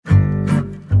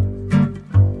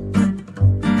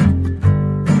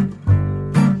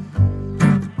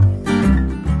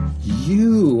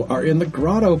are in the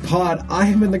GrottoPod. I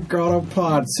am in the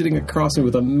GrottoPod, sitting across me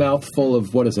with a mouthful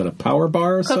of, what is it, a power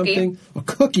bar or something? A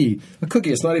cookie. A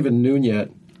cookie. It's not even noon yet.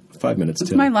 5 minutes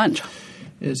It's my lunch.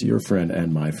 Is your friend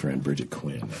and my friend, Bridget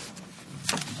Quinn.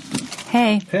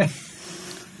 Hey. Hey.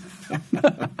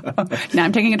 Now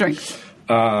I'm taking a drink.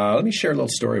 Let me share a little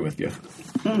story with you.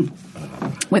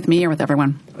 With me or with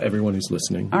everyone? Everyone who's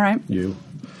listening. All right. You,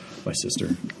 my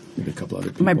sister, maybe a couple other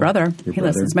people. My brother. Your He brother.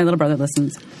 listens. My little brother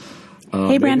listens.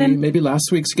 Hey, Brandon. Maybe last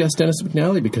week's guest, Dennis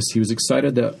McNally, because he was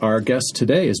excited that our guest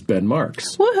today is Ben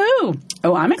Marks. Woohoo!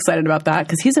 Oh, I'm excited about that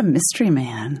because he's a mystery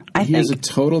man, I think. He is a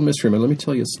total mystery man. Let me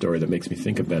tell you a story that makes me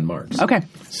think of Ben Marks. Okay.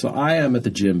 So I am at the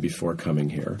gym before coming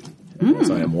here,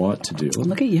 as I am wont to do.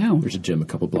 Look at you. There's a gym a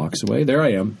couple blocks away. There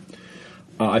I am.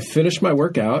 I finished my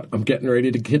workout. I'm getting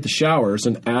ready to hit the showers,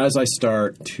 and as I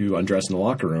start to undress in the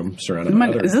locker room, surrounded by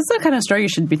other Is this the kind of story you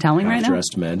should be telling right now?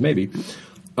 half-dressed men, maybe,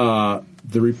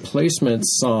 the replacement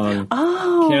song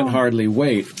Can't Hardly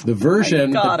Wait, the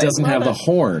version that doesn't have the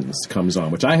horns comes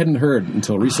on, which I hadn't heard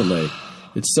until recently.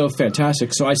 It's so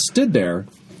fantastic. So I stood there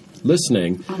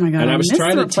listening, Oh my God, and I was missed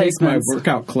trying the to take my replacements.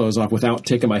 workout clothes off without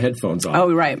taking my headphones off.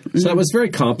 Oh, right. So that was very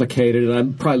complicated, and I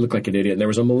probably looked like an idiot. And there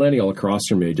was a millennial across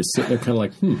from me just sitting there kind of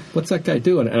like, what's that guy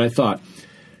doing? And I thought,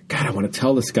 God, I want to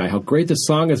tell this guy how great this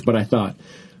song is. But I thought,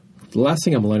 the last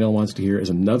thing a millennial wants to hear is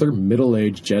another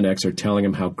middle-aged Gen Xer telling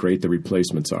him how great the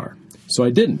replacements are. So I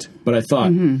didn't. But I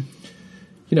thought,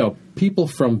 people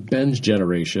from Ben's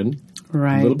generation,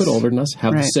 Right. a little bit older than us,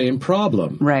 have the Right. same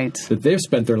problem. Right. That they've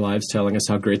spent their lives telling us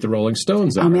how great the Rolling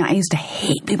Stones are. Oh, man, I used to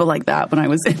hate people like that when I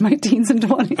was in my teens and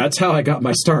 20s. That's how I got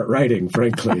my start writing,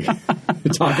 frankly.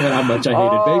 Talking about how much I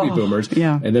hated baby boomers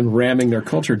and then ramming their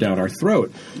culture down our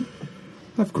throat.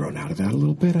 I've grown out of that a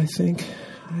little bit, I think.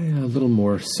 I'm a little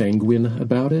more sanguine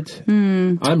about it.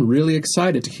 I'm really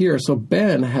excited to hear. So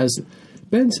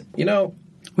Ben's,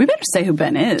 We better say who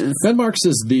Ben is. Ben Marks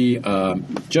is the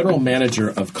general manager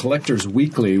of Collectors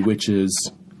Weekly, which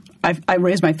is... I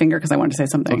raised my finger because I wanted to say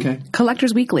something. Okay.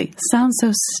 Collectors Weekly. Sounds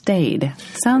so staid.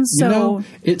 Sounds so...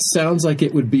 it sounds like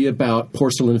it would be about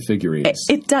porcelain figurines.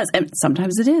 It does. And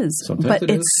sometimes it is. Sometimes but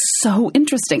it it's so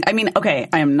interesting. I mean, okay,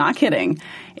 I am not kidding.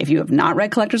 If you have not read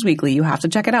Collectors Weekly, you have to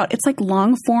check it out. It's like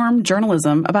long-form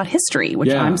journalism about history,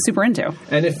 which I'm super into.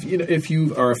 And if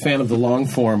you are a fan of the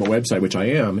long-form website, which I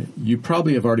am, you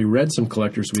probably have already read some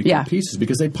Collectors Weekly pieces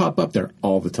because they pop up there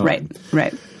all the time.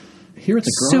 Right. Here at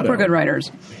the Grotto, Super good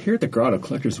writers. Here at the Grotto,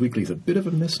 Collectors Weekly is a bit of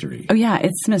a mystery. Oh, yeah,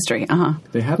 it's a mystery.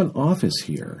 They have an office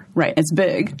here. Right, it's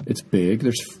big. It's big.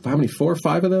 There's how many, 4 or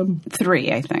 5 of them?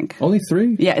 3, I think. Only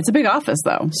 3? Yeah, it's a big office,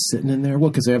 though. Sitting in there. Well,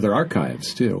 because they have their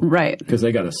archives, too. Right. Because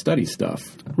they got to study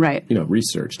stuff. Right.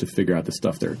 Research to figure out the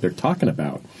stuff they're talking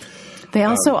about. They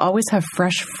also always have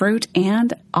fresh fruit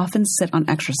and often sit on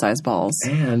exercise balls.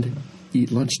 And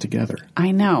eat lunch together.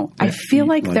 I know. I feel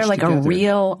like they're like a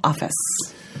real office.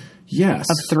 Yes.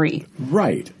 Of 3.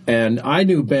 Right. And I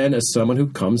knew Ben as someone who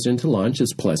comes into lunch,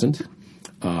 is pleasant.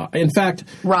 In fact...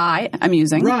 Wry,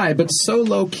 amusing. Wry, but so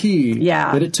low-key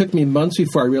that it took me months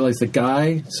before I realized the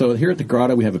guy... So here at the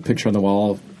Grotto, we have a picture on the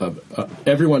wall of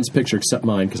everyone's picture except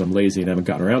mine because I'm lazy and haven't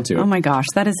gotten around to it. Oh, my gosh.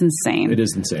 That is insane. It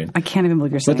is insane. I can't even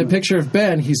believe you're saying But the picture of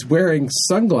Ben, he's wearing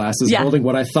sunglasses holding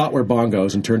what I thought were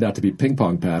bongos and turned out to be ping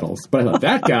pong paddles. But I thought,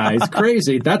 that guy's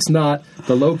crazy. That's not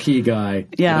the low-key guy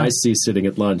that I see sitting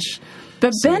at lunch.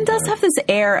 But Ben does have this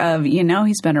air of,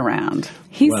 he's been around.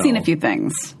 He's seen a few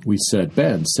things. We said,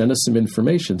 Ben, send us some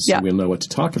information so we'll know what to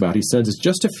talk about. He sends us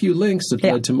just a few links that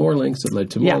led to more links that led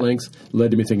to more links.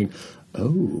 Led to me thinking,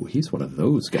 oh, he's one of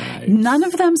those guys. None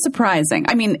of them surprising.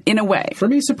 I mean, in a way. For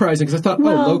me, surprising because I thought,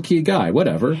 low-key guy,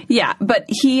 whatever. Yeah, but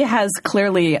he has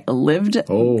clearly lived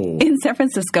in San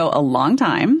Francisco a long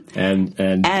time. And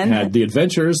had the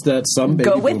adventures that some baby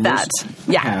boomers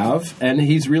have. And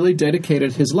he's really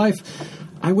dedicated his life,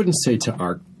 I wouldn't say to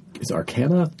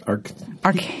Arcana?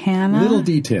 Arcana? Little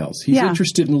details. He's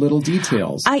interested in little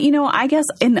details. I guess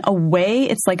in a way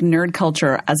it's like nerd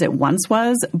culture as it once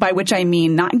was, by which I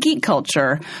mean not geek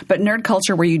culture, but nerd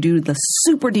culture where you do the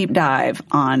super deep dive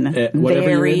on whatever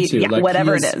you're into. Like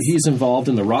whatever it is. He's involved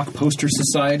in the Rock Poster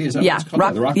Society. Is that what it's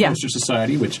called? The Rock Poster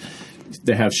Society, which...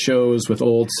 They have shows with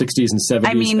old 60s and 70s.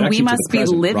 I mean, we must be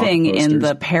living in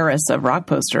the Paris of rock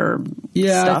poster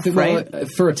stuff,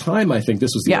 right? For a time, I think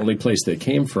this was the only place they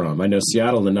came from. I know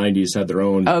Seattle in the 90s had their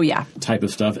own type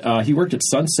of stuff. He worked at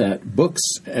Sunset Books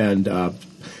and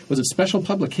was it Special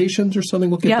Publications or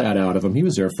something? We'll get Yep. that out of him. He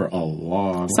was there for a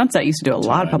long Sunset used to do a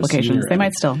lot of time, publications. senior They might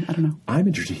editor. still. I don't know. I'm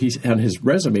interested. He's on his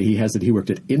resume. He has that he worked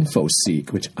at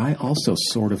InfoSeek, which I also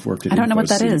sort of worked at. I don't know what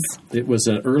that InfoSeek. is. It was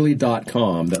an early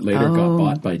 .com that later got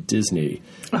bought by Disney.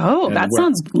 Oh, And that where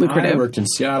sounds lucrative. I worked in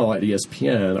Seattle at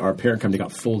ESPN. Our parent company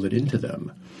got folded into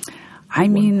them. I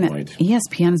mean, point.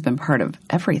 ESPN has been part of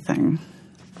everything,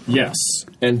 Yes,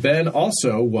 and Ben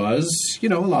also was, a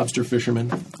lobster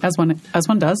fisherman, as one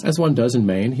does. as one does in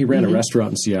Maine. He ran a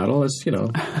restaurant in Seattle, as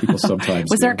people sometimes.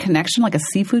 Was there a do. connection, like a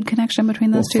seafood connection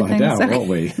between those We'll two find things? out, won't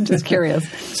we? I'm just curious.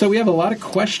 So we have a lot of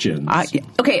questions.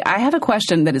 Okay, I have a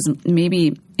question that is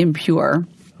maybe impure.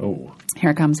 Oh,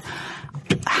 Here it comes.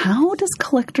 How does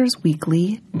Collectors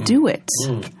Weekly do it?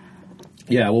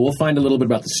 yeah. Well, we'll find a little bit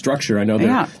about the structure. I know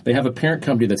Yeah. they have a parent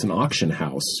company that's an auction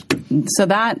house. So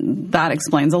that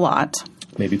explains a lot.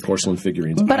 Maybe porcelain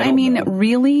figurines. But I don't mean, know.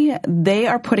 really, they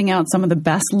are putting out some of the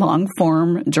best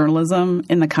long-form journalism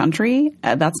in the country.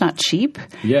 That's not cheap.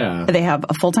 Yeah. They have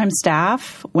a full-time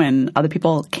staff when other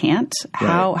people can't.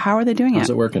 How are they doing How's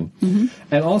it? it working? Mm-hmm.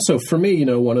 And also, for me,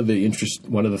 one of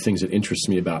the things that interests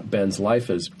me about Ben's life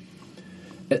is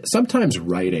sometimes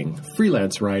writing,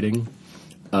 freelance writing,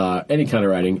 any kind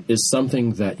of writing, is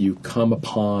something that you come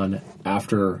upon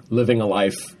after living a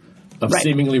life of Right.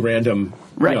 seemingly random.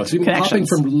 Right. Hopping Connections.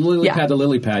 from lily Yeah. pad to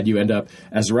lily pad, you end up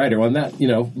as a writer. On that,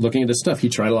 looking into stuff, he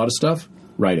tried a lot of stuff.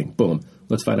 Writing, boom.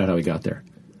 Let's find out how he got there.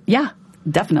 Yeah,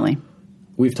 definitely.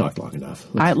 We've talked long enough.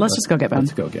 All right, let's just go get Ben.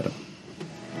 Let's go get him.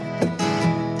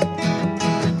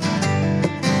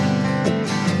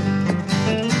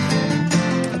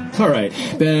 All right,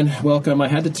 Ben, welcome. I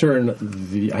had to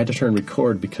turn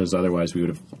record because otherwise we would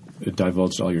have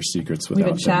divulged all your secrets without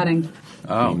We've been chatting.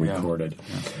 them being recorded.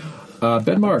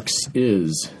 Ben Marks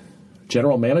is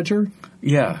general manager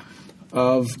Yeah.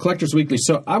 of Collectors Weekly.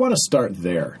 So I want to start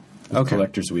there with Okay.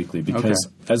 Collectors Weekly because,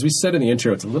 as we said in the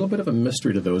intro, it's a little bit of a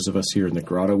mystery to those of us here in the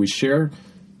Grotto. We share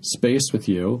space with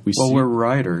you. We're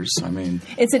writers. I mean,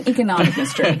 It's an economic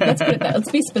mystery. Let's put it that.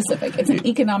 Let's be specific. It's an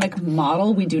economic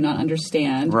model we do not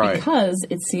understand Right. because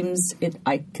it seems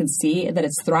I can see that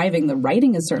it's thriving. The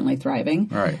writing is certainly thriving.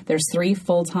 Right. There's 3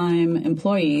 full-time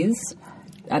employees.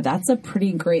 That's a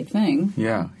pretty great thing.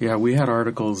 yeah. We had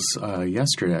articles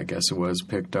yesterday, I guess it was,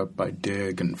 picked up by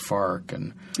Dig and Fark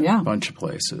and Yeah. a bunch of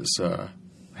places.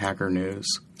 Hacker News.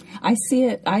 I see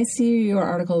it. I see your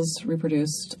articles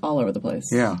reproduced all over the place.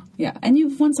 Yeah. Yeah. And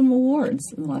you've won some awards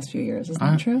in the last few years. Isn't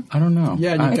that true? I don't know.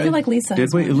 Yeah, and you I feel like Lisa Did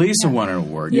has we? one. Lisa Yeah. won an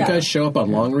award. You Yeah. guys show up on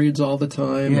long reads all the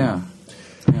time. Yeah.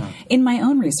 In my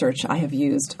own research, I have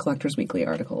used Collectors Weekly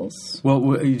articles. Well,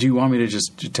 do you want me to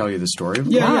just tell you the story of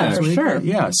Yeah, Collectors for Weekly? sure.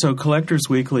 Yeah, so Collectors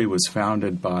Weekly was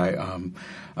founded by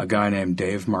a guy named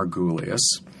Dave Margulies,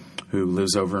 who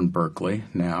lives over in Berkeley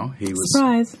now. He was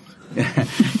Surprise.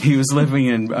 he was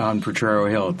living on Potrero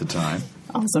Hill at the time.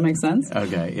 Also makes sense.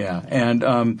 Okay, yeah.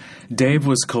 And Dave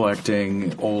was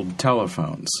collecting old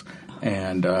telephones.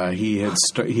 And he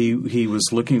was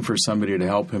looking for somebody to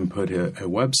help him put a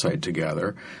website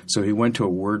together. So he went to a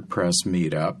WordPress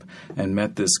meetup and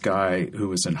met this guy who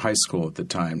was in high school at the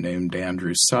time named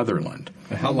Andrew Sutherland.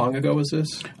 How long ago was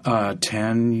this?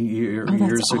 10 years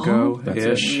all? ago That's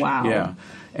ish. it. Wow. Yeah.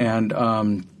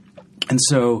 And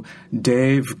so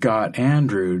Dave got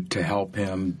Andrew to help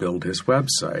him build his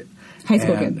website. High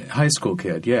school kid. High school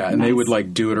kid, yeah. And they Nice. would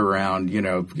like do it around,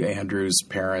 Andrew's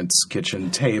parents' kitchen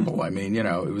table. I mean,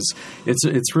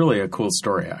 it's really a cool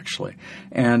story actually.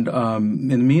 And in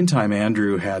the meantime,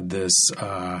 Andrew had this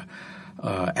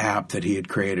app that he had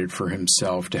created for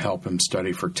himself to help him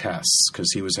study for tests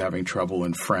because he was having trouble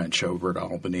in French over at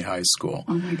Albany High School.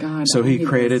 Oh my God. So he I hate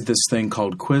created this. this thing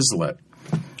called Quizlet,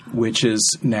 which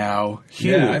is now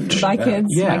huge. Yeah, I've heard My that. kids,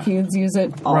 Yeah. my kids use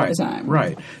it all right, the time.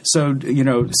 Right. So,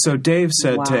 so Dave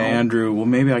said Wow. to Andrew, well,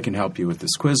 maybe I can help you with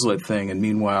this Quizlet thing. And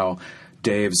meanwhile,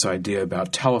 Dave's idea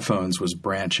about telephones was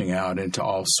branching out into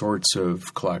all sorts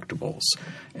of collectibles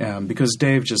because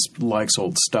Dave just likes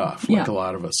old stuff like Yeah. a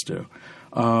lot of us do.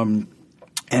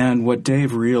 And what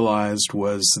Dave realized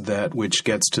was that, which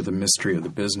gets to the mystery of the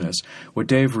business, what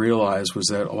Dave realized was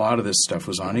that a lot of this stuff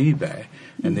was on eBay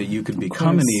and that you could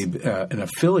become an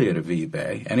affiliate of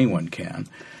eBay. Anyone can.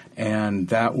 And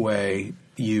that way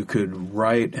you could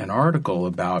write an article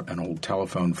about an old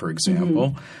telephone, for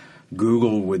example,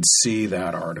 Google would see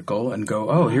that article and go,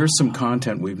 oh, here's some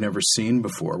content we've never seen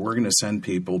before. We're going to send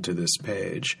people to this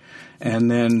page. And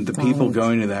then the people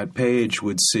going to that page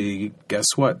would see, guess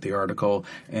what, the article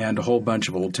and a whole bunch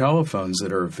of old telephones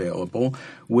that are available,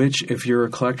 which if you're a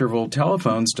collector of old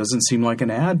telephones doesn't seem like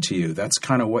an ad to you. That's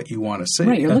kind of what you want to see.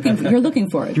 Right, you're looking for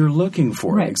it. You're looking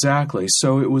for Right. it, exactly.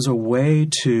 So it was a way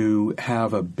to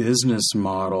have a business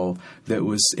model that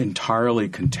was entirely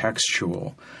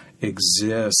contextual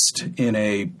exist in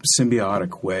a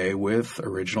symbiotic way with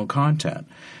original content.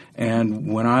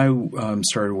 And when I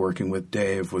started working with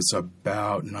Dave was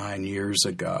about 9 years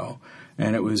ago.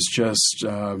 And it was just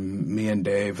me and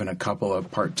Dave and a couple of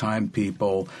part-time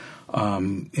people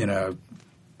in a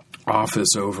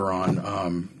office over on,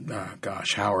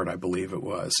 Howard, I believe it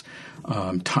was,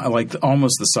 like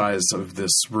almost the size of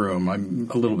this room. I'm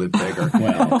a little bit bigger.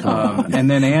 And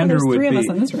then Andrew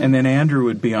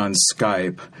would be on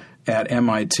Skype at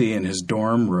MIT in his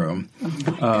dorm room.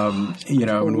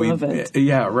 Love it.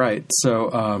 Yeah, right.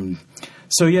 So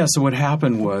what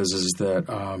happened was that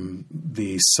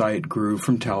the site grew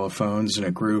from telephones, and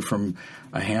it grew from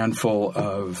a handful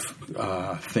of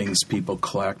things people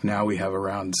collect. Now we have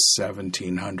around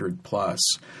 1,700 plus.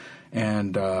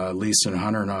 And Lisa and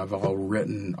Hunter and I have all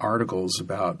written articles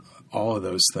about all of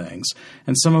those things.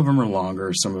 And some of them are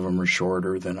longer, some of them are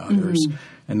shorter than others. Mm-hmm.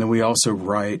 And then we also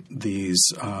write these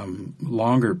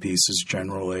longer pieces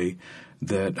generally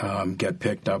that get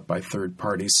picked up by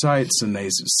third-party sites, and they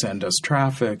send us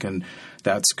traffic, and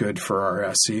that's good for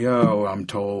our SEO, I'm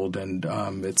told. And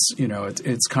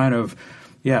it's kind of –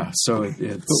 yeah, so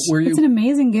it's it's an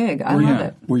amazing gig. I love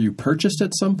it. Were you purchased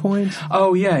at some point?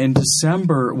 Oh yeah, in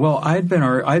December. Well, I'd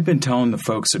been telling the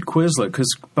folks at Quizlet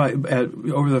because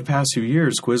over the past few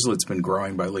years, Quizlet's been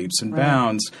growing by leaps and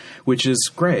bounds, which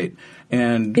is great.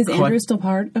 And is Andrew still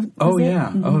part of Quizlet? Oh yeah,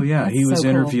 Mm-hmm. That's he was so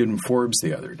interviewed in Forbes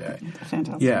the other day.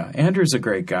 Fantastic. Yeah, Andrew's a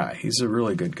great guy. He's a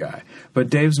really good guy. But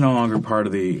Dave's no longer part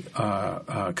of the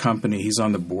company. He's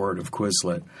on the board of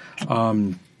Quizlet.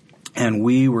 And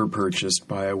we were purchased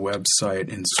by a website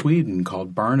in Sweden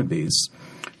called Barnaby's,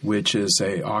 which is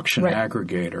a auction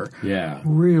aggregator. Yeah.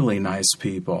 Really nice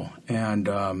people. And,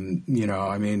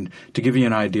 to give you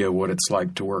an idea of what it's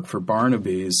like to work for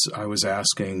Barnaby's, I was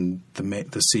asking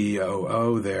the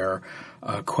COO there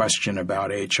a question about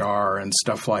HR and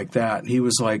stuff like that. And he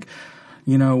was like,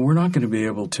 we're not going to be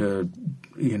able to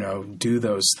do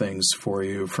those things for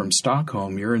you from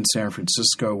Stockholm. You're in San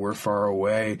Francisco. We're far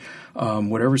away.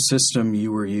 Whatever system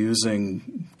you were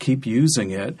using, keep using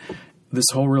it. This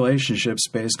whole relationship's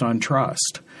based on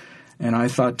trust. And I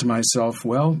thought to myself,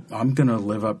 well, I'm going to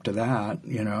live up to that,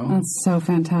 That's so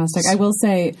fantastic. I will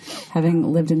say,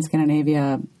 having lived in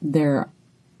Scandinavia, their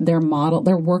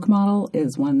work model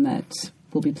is one that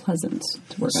will be pleasant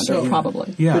to work under,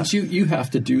 probably. Yeah. But you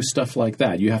have to do stuff like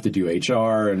that. You have to do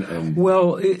HR and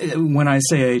Well, when I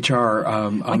say HR...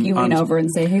 you lean over and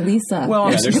say, hey, Lisa. Well,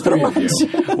 there's three of you.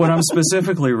 What I'm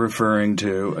specifically referring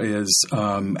to is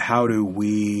how do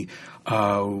we...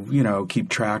 keep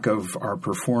track of our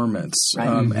performance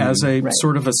as a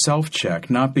sort of a self-check,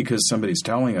 not because somebody's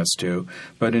telling us to,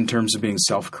 but in terms of being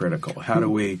self-critical. How do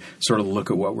we sort of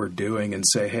look at what we're doing and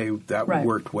say, hey, that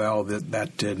worked well,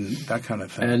 that didn't, that kind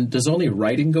of thing. And does only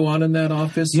writing go on in that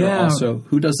office? Yeah. Or also,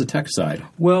 who does the tech side?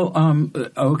 Well,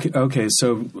 okay.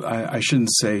 So I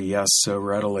shouldn't say yes so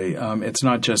readily. It's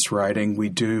not just writing. We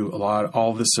do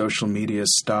all the social media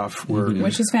stuff.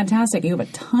 Which is fantastic. You have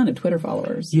a ton of Twitter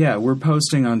followers. Yeah, we're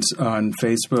posting on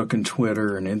Facebook and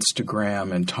Twitter and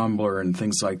Instagram and Tumblr and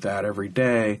things like that every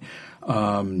day.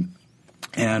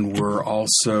 And we're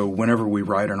also, whenever we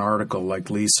write an article, like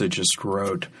Lisa just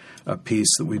wrote a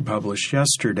piece that we published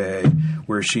yesterday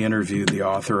where she interviewed the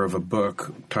author of a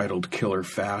book titled Killer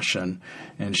Fashion.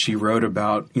 And she wrote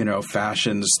about,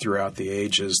 fashions throughout the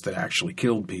ages that actually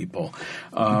killed people.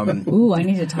 Ooh, I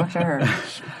need to talk to her.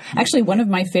 Actually, one of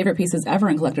my favorite pieces ever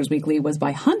in Collectors Weekly was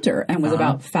by Hunter and was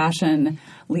about fashion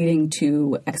leading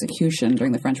to execution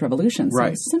during the French Revolution. So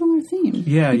right. Similar theme.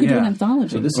 Yeah, you could do an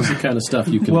anthology. So this is the kind of stuff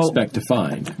you can expect to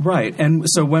find. Right. And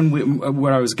so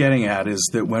what I was getting at is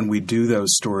that when we do those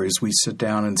stories, we sit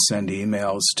down and send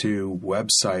emails to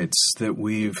websites that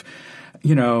we've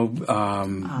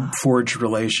forged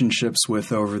relationships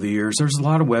with over the years. There's a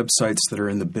lot of websites that are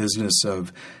in the business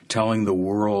of telling the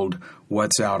world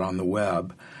what's out on the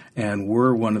web. And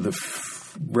we're one of the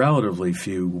relatively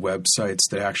few websites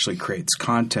that actually creates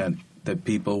content that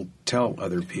people tell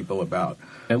other people about.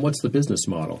 And what's the business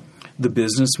model? the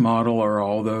business model are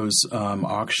all those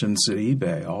auctions at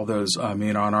eBay. All those, I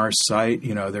mean, on our site,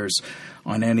 there's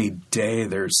on any day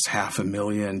there's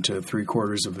 500,000 to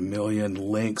 750,000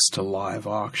 links to live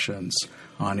auctions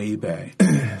on eBay,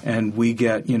 and we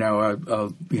get a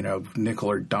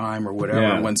nickel or dime or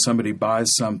whatever when somebody buys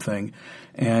something,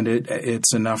 and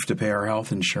it's enough to pay our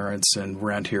health insurance and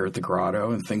rent here at the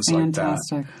Grotto and things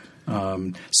Fantastic. like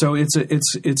that. So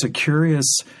it's a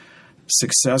curious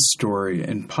success story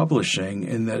in publishing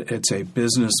in that it's a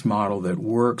business model that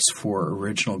works for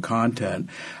original content.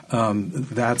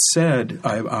 That said,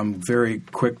 I'm very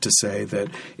quick to say that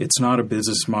it's not a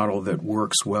business model that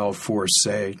works well for,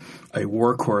 say, a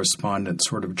war correspondent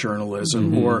sort of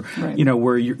journalism, or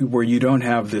where you don't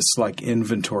have this like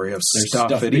inventory of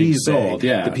stuff at eBay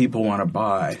that people want to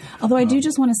buy. Although I do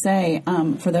just want to say,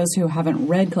 for those who haven't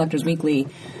read Collectors Weekly,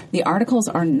 the articles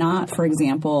are not, for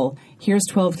example, here's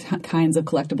 12 kinds of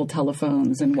collectible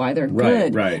telephones and why they're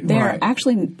good. They're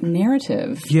actually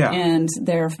narrative, and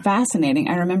they're fascinating.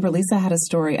 I remember Lisa had a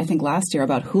story, I think last year,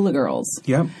 about hula girls.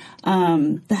 Yep.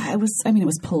 It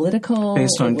was political.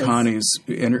 Based on Connie's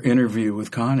interview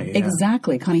with Connie.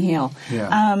 Exactly, Connie Hale.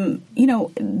 Yeah.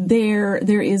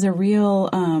 There is a real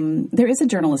there is a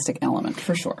journalistic element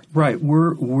for sure. Right.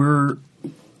 We're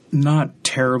not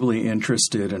terribly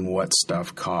interested in what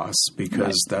stuff costs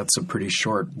because that's a pretty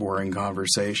short, boring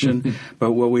conversation.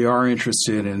 But what we are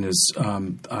interested in is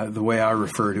the way I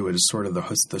refer to it is sort of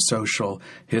the social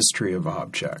history of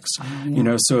objects.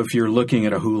 So if you're looking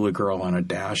at a hula girl on a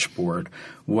dashboard,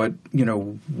 what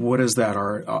does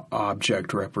that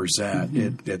object represent?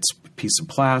 It's a piece of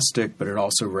plastic, but it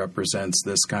also represents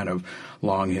this kind of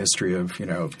long history of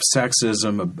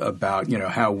sexism about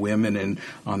how women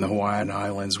on the Hawaiian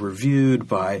Islands were viewed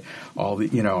by all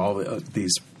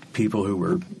these people who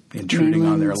were intruding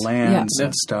on their lands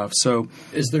and stuff. So,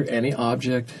 is there any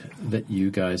object that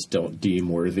you guys don't deem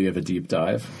worthy of a deep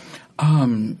dive? I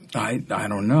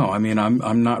don't know. I mean,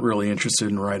 I'm not really interested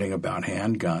in writing about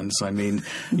handguns. I mean,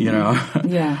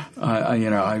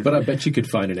 but I bet you could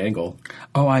find an angle.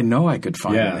 Oh, I know I could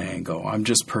find an angle. I'm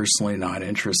just personally not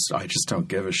interested. I just don't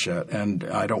give a shit, and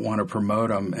I don't want to promote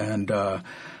them. And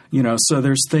so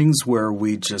there's things where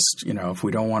we just, if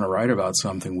we don't want to write about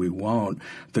something, we won't.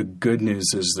 The good news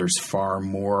is there's far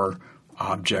more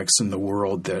objects in the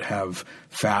world that have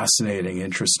fascinating,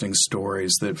 interesting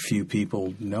stories that few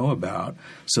people know about.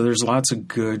 So there's lots of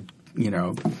good,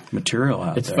 material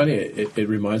out there. It's funny. It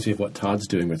reminds me of what Todd's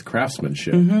doing with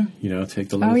craftsmanship. Take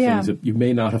the little things that you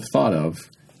may not have thought of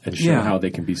and show how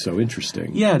they can be so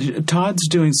interesting. Yeah, Todd's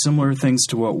doing similar things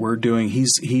to what we're doing.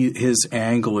 His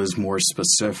angle is more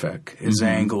specific. His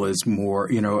angle is more,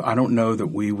 I don't know that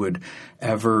we would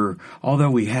ever, although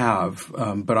we have,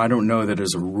 but I don't know that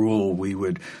as a rule we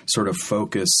would sort of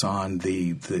focus on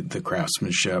the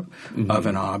craftsmanship of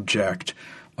an object.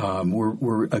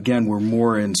 We're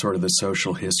more in sort of the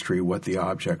social history, what the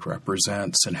object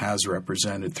represents and has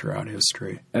represented throughout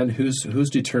history. And who's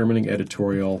determining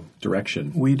editorial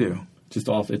direction? We do. Just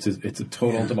it's a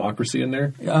total democracy in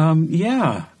there?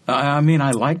 Yeah. I mean,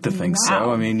 I like to think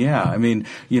so. I mean,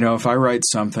 if I write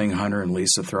something, Hunter and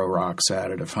Lisa throw rocks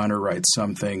at it. If Hunter writes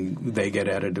something, they get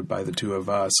edited by the two of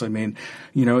us. I mean,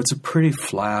 it's a pretty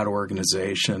flat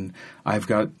organization. I've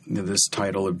got this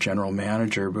title of general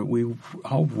manager, but we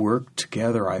all work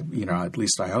together. At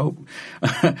least I hope,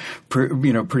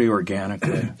 pretty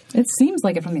organically. It seems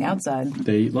like it from the outside.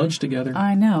 They eat lunch together.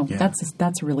 I know. Yeah.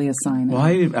 That's really a sign. Well,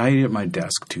 I eat at my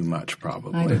desk too much,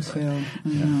 probably. I do too. I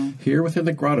know. Here within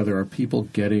the Grotto, there are people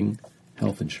getting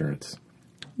health insurance.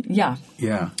 Yeah.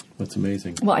 Yeah. That's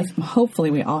amazing. Well, hopefully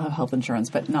we all have health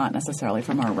insurance, but not necessarily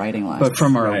from our writing lives. But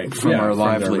from our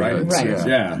livelihoods. Right.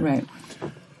 Yeah. Right.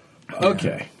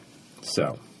 Okay.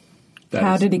 So.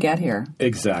 How did he get here?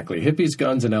 Exactly. Hippies,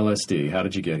 guns, and LSD. How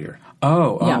did you get here?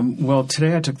 Well,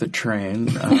 today I took the train,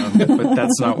 but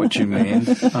that's not what you mean.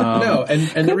 No,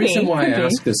 and the reason why I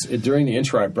asked this, during the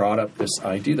intro I brought up this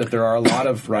idea that there are a lot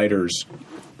of writers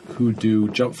who do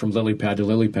jump from lily pad to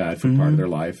lily pad for part of their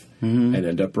life and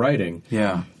end up writing.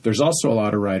 Yeah. There's also a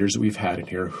lot of writers that we've had in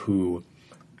here who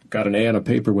got an A on a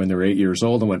paper when they were 8 years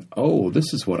old and went, oh,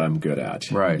 this is what I'm good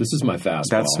at. Right. This is my fastball.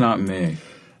 That's not me.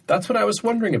 That's what I was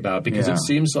wondering about because it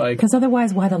seems like... Because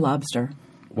otherwise, why the lobster?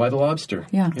 Why the lobster?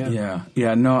 Yeah.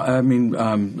 No, I mean,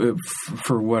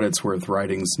 for what it's worth,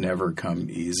 writing's never come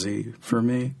easy for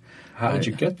me. How did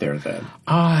you get there then?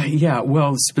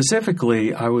 Well,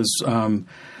 specifically, I was the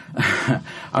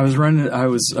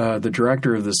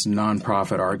director of this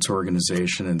nonprofit arts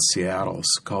organization in Seattle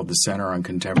called the Center on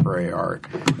Contemporary Art,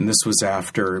 and this was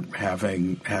after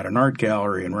having had an art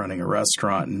gallery and running a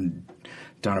restaurant and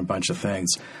done a bunch of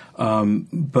things.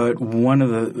 But one of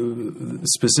the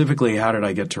specifically, how did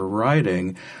I get to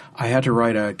writing? I had to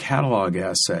write a catalog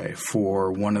essay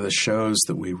for one of the shows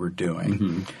that we were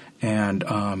doing, and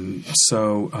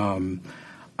so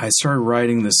I started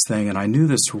writing this thing, and I knew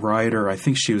this writer. I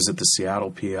think she was at the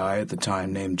Seattle PI at the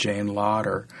time, named Jane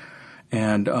Lauder.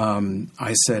 And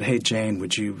I said, "Hey, Jane,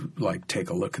 would you take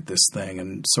a look at this thing?"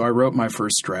 And so I wrote my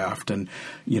first draft, and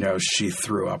she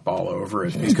threw up all over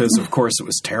it because, of course, it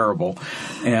was terrible.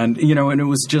 And and it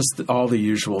was just all the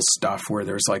usual stuff where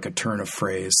there's a turn of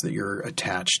phrase that you're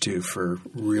attached to for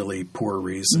really poor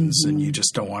reasons, and you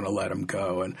just don't want to let them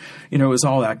go. And it was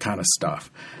all that kind of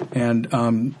stuff.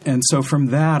 And so from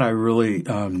that, I really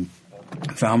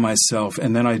found myself,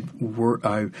 and then I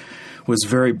was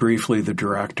very briefly the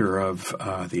director of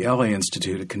the LA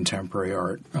Institute of Contemporary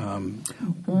Art.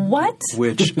 What?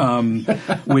 Which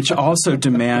also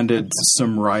demanded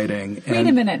some writing. Wait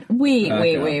a minute. Wait.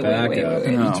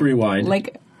 Let's rewind.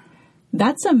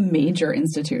 That's a major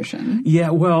institution.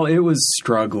 Yeah, well, it was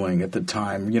struggling at the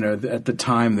time. At the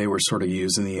time they were sort of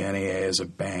using the NEA as a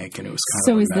bank, and it was kind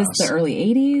of a mess. So is this the early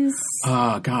 80s?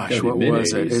 Gosh, what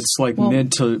was it? It's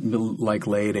mid to late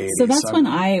 80s. So that's when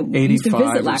I used to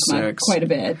visit LACMA quite a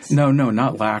bit. No,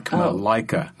 not LACMA,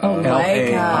 Leica.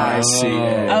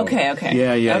 Laica. Okay.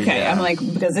 Yeah. Okay, I'm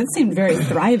because it seemed very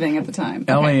thriving at the time.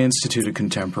 LA Institute of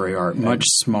Contemporary Art, much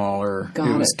smaller.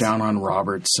 It was down on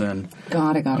Robertson.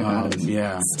 Got it.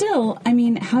 Yeah. Still,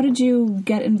 how did you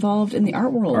get involved in the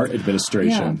art world? Art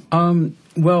administration. Yeah.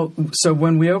 Well, so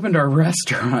when we opened our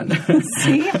restaurant.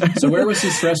 See? So where was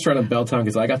this restaurant in Belltown?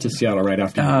 Because I got to Seattle right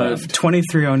after you left.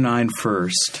 2309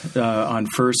 First, on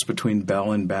First between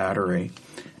Bell and Battery.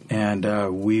 And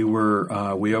we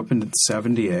opened in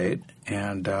 78,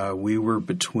 and we were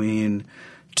between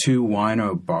two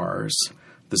wino bars,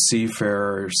 the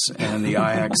Seafarers and the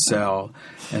IXL,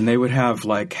 and they would have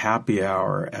happy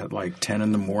hour at 10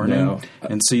 in the morning. No.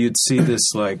 And so you'd see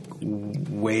this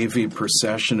wavy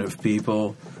procession of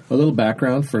people. A little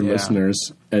background for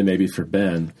listeners and maybe for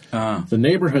Ben. The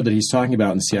neighborhood that he's talking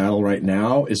about in Seattle right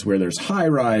now is where there's high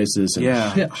rises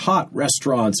and hot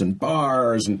restaurants and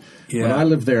bars. And when I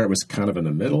lived there, it was kind of in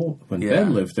the middle. When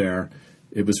Ben lived there,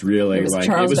 it was really it was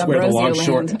where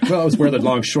the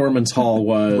Longshoremen's Hall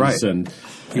was, right. and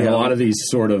a lot of these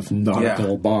sort of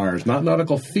nautical bars, not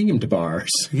nautical themed bars.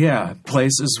 Yeah,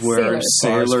 places where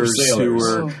sailors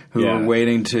who were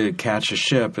waiting to catch a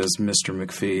ship, as Mr.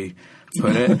 McPhee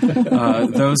put it,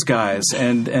 those guys,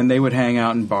 and they would hang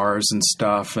out in bars and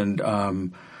stuff, and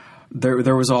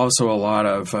there was also a lot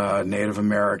of Native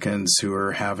Americans who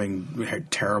were having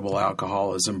terrible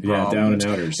alcoholism problems. Yeah, down and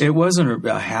outers. It wasn't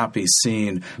a happy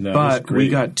scene, but we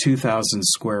got 2,000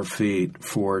 square feet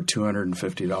for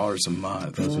 $250 a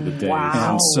month. Those are the days.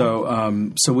 Wow.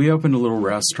 And so we opened a little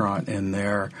restaurant in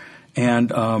there.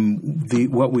 And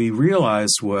what we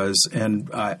realized was, and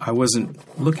I wasn't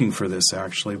looking for this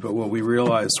actually, but what we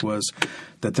realized was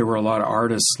that there were a lot of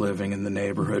artists living in the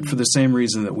neighborhood for the same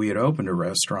reason that we had opened a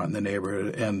restaurant in the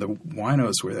neighborhood, and the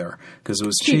winos were there because it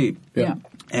was cheap. Yeah.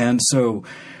 And so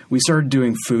we started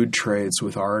doing food trades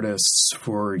with artists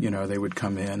for, they would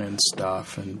come in and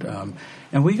stuff. And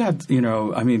we got,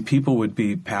 people would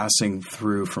be passing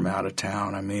through from out of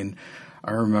town.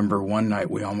 I remember one night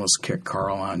we almost kicked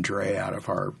Carl Andre out of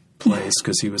our place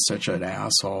because he was such an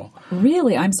asshole.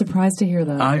 Really? I'm surprised to hear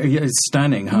that. It's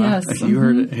stunning, huh? Yes. You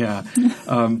heard it? Yeah.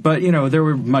 But, there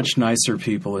were much nicer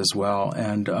people as well.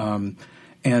 And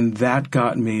that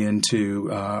got me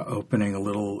into opening a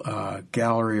little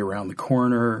gallery around the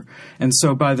corner. And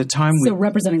so by the time So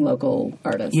representing local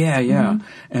artists. Yeah.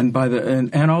 And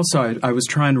and also I was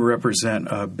trying to represent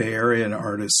a Bay Area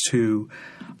artist who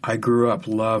I grew up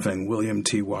loving, William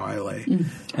T. Wiley.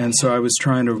 And so I was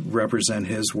trying to represent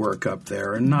his work up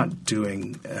there and not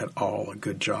doing at all a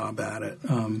good job at it.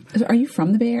 Are you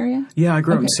from the Bay Area? Yeah, I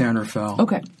grew up in San Rafael.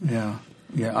 Okay. Yeah.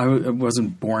 I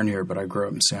wasn't born here, but I grew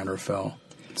up in San Rafael.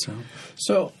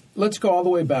 So let's go all the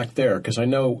way back there, because I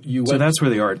know you went... So that's where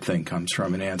the art thing comes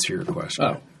from, and answer your question.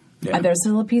 Oh. Yeah. There's a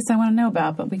little piece I want to know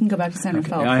about, but we can go back to San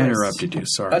Rafael. I interrupted you.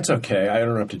 Sorry. That's okay. I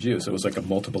interrupted you, so it was like a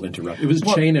multiple interruption. It was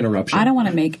a chain interruption. I don't want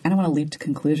to leap to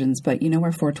conclusions, but you know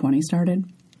where 420 started?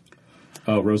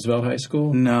 Oh, Roosevelt High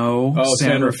School? No. Oh,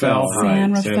 San Rafael.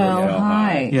 San Rafael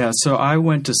High. Yeah, so I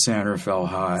went to San Rafael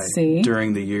High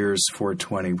during the years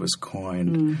 420 was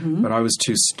coined, but I was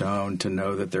too stoned to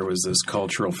know that there was this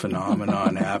cultural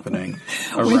phenomenon happening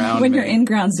around when me. you're in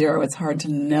ground zero, it's hard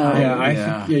to know.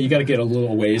 Yeah, you got to get a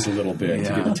little ways a little bit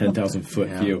to get the 10,000-foot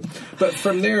view. But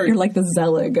from there... You're like the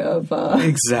Zelig of...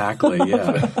 Exactly,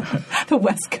 yeah. The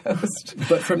West Coast.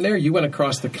 But from there, you went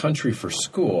across the country for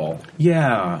school.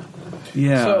 Yeah,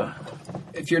 Yeah. So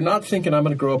if you're not thinking I'm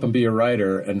going to grow up and be a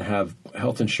writer and have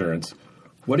health insurance,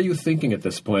 what are you thinking at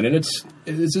this point? And is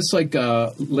this like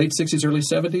late 60s, early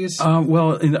 70s?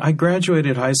 Well, I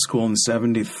graduated high school in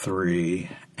 73,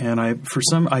 and I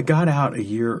got out a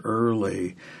year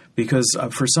early because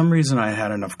for some reason I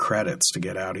had enough credits to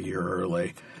get out a year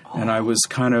early. And I was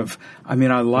kind of, I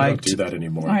liked... I don't do that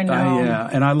anymore. I know.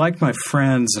 And I liked my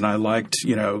friends, and I liked,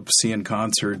 seeing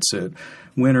concerts at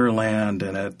Winterland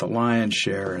and at the Lion's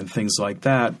Share and things like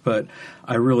that. But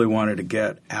I really wanted to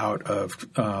get out of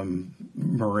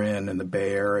Marin in the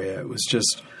Bay Area. It was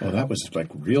just... Oh, that was like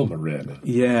real Marin.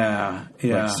 Yeah.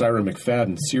 Like Cyril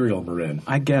McFadden, serial Marin.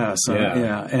 I guess.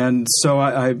 Yeah. And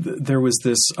so there was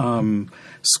this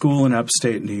school in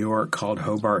upstate New York called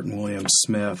Hobart and William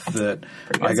Smith that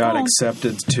I got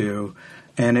accepted to.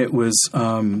 And it was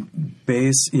I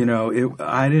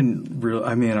didn't really,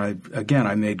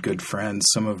 I made good friends,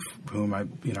 some of whom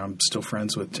I'm still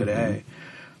friends with today.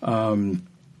 Mm-hmm.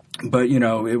 But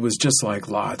it was just like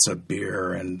lots of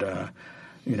beer and,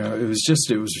 it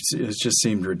just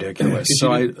seemed ridiculous.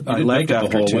 So I left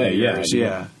after 2 years.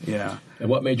 Yeah. And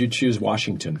what made you choose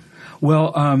Washington?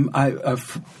 Well,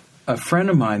 a friend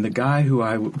of mine, the guy who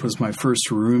was my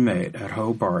first roommate at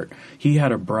Hobart, he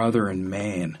had a brother in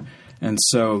Maine. And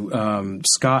so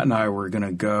Scott and I were going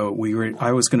to go.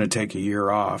 I was going to take a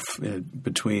year off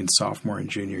between sophomore and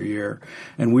junior year,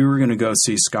 and we were going to go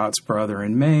see Scott's brother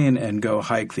in Maine and go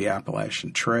hike the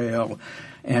Appalachian Trail.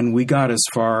 And we got as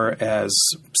far as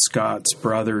Scott's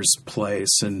brother's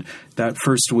place. And that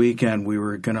first weekend, we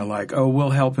were going to we'll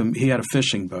help him. He had a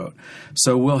fishing boat.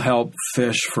 So we'll help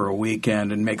fish for a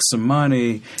weekend and make some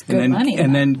money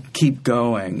and then keep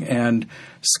going. And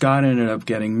Scott ended up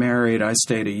getting married. I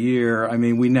stayed a year.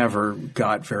 We never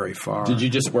got very far. Did you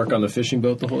just work on the fishing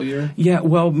boat the whole year? Yeah,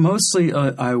 well, mostly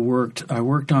I worked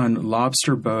on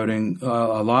lobster boating,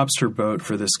 a lobster boat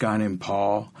for this guy named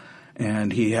Paul.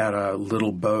 And he had a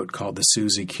little boat called the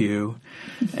Susie Q.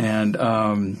 And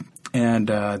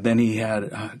then he had,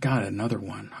 another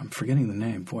one. I'm forgetting the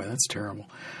name. Boy, that's terrible.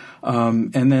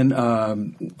 And then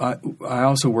I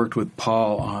also worked with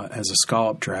Paul as a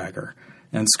scallop dragger.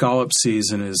 And scallop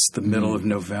season is the middle of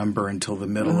November until the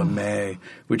middle of May,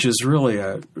 which is really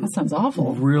that sounds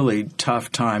awful. Really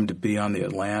tough time to be on the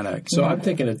Atlantic. So I'm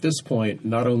thinking at this point,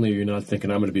 not only are you not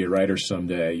thinking I'm going to be a writer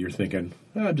someday, you're thinking,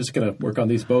 I'm just going to work on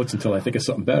these boats until I think of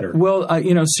something better. Well,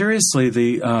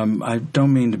 seriously, I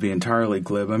don't mean to be entirely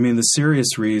glib. The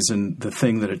serious reason, the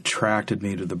thing that attracted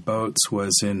me to the boats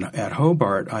was at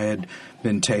Hobart, I had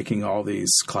been taking all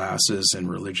these classes in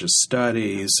religious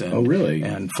studies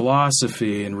and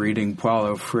philosophy and reading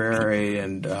Paulo Freire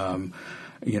and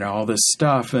all this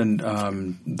stuff and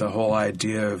the whole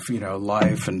idea of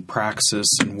life and praxis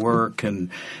and work and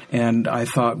I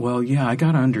thought, well, yeah, I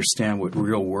got to understand what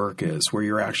real work is, where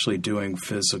you're actually doing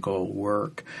physical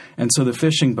work. And so the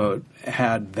fishing boat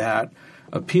had that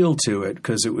appeal to it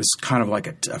because it was kind of like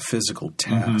a physical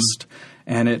test. Mm-hmm.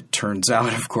 And it turns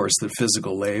out, of course, that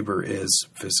physical labor is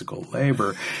physical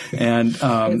labor, and it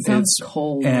sounds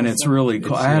cold. And it's really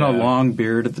cold. I had a long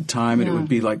beard at the time, and it would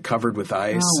be covered with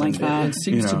ice. Oh, like that. It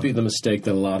seems to be the mistake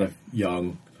that a lot of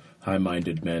young,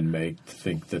 high-minded men make, to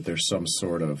think that there's some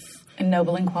sort of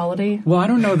ennobling quality. Well, I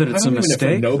don't know that it's a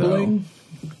mistake. Ennobling.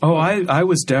 Oh, I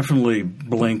was definitely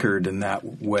blinkered in that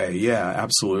way. Yeah,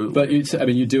 absolutely. But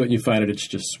you do it and you find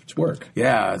it's work.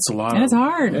 Yeah, it's a lot. And it's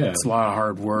hard. Yeah. It's a lot of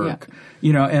hard work. Yeah.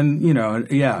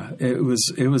 It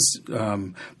was.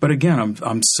 But again,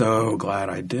 I'm so glad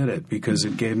I did it because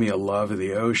it gave me a love of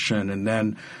the ocean. And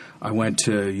then I went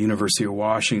to University of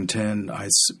Washington.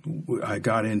 I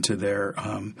got into their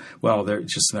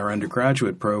their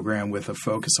undergraduate program with a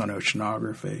focus on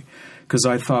oceanography because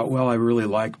I thought, well, I really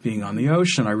like being on the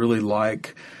ocean. I really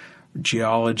like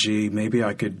geology. Maybe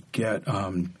I could get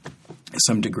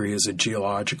some degree as a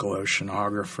geological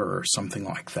oceanographer or something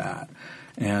like that.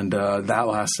 And that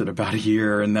lasted about a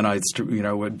year. And then had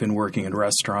been working in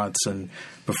restaurants, and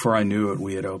before I knew it,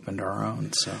 we had opened our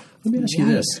own. So let me ask you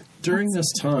this: during this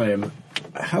time,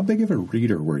 how big of a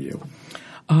reader were you?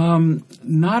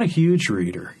 Not a huge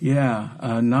reader. Yeah,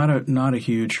 not a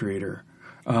huge reader.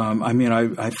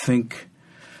 I think,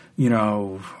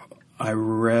 I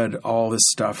read all the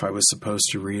stuff I was supposed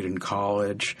to read in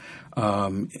college.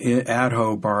 At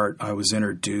Hobart, I was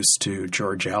introduced to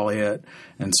George Eliot,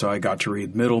 and so I got to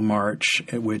read Middlemarch,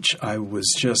 which I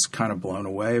was just kind of blown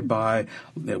away by,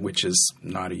 which is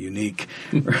not a unique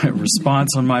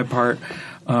response on my part.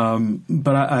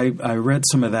 But I read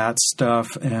some of that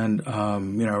stuff and,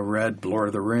 read Lord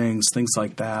of the Rings, things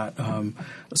like that.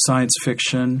 Science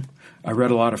fiction. I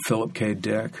read a lot of Philip K.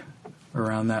 Dick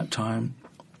around that time.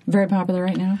 Very popular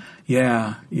right now?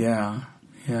 Yeah.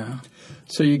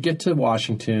 So you get to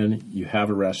Washington, you have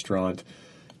a restaurant,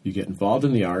 you get involved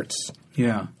in the arts.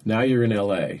 Yeah. Now you're in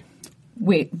L.A.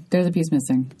 Wait, there's a piece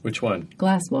missing. Which one?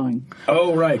 Glass blowing.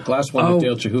 Oh, right. Glass blowing with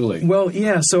Dale Chihuly. Well,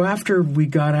 yeah. So after we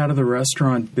got out of the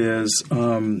restaurant biz,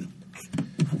 I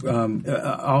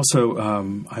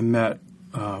met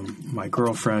my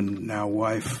girlfriend, now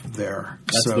wife, there.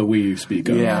 That's the we you speak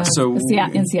of. Yeah. So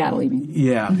in Seattle, you mean?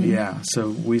 Yeah, yeah. So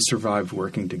we survived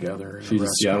working together in She's a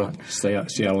restaurant.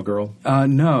 Seattle girl?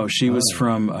 No, she was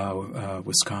from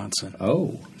Wisconsin.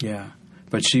 Oh. Yeah.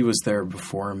 But she was there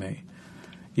before me.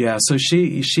 Yeah, so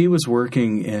she was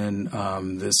working in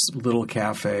this little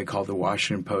cafe called the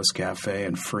Washington Post Cafe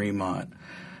in Fremont.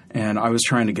 And I was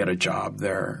trying to get a job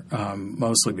there,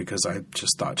 mostly because I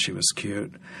just thought she was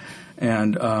cute.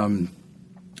 And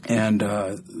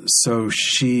so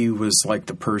she was like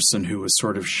the person who was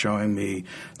sort of showing me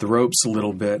the ropes a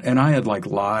little bit. And I had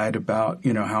lied about,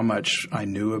 how much I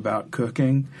knew about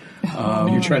cooking.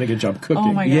 You're trying to get a job cooking.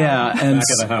 Oh my God. Yeah. And,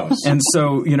 back of the house. And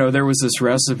so, there was this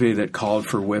recipe that called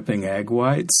for whipping egg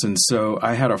whites. And so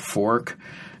I had a fork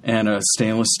and a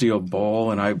stainless steel bowl,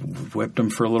 and I whipped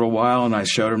them for a little while, and I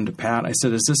showed them to Pat. I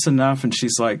said, "Is this enough?" And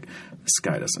she's like, "This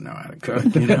guy doesn't know how to cook."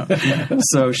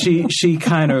 So she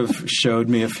kind of showed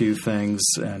me a few things,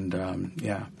 and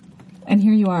yeah. And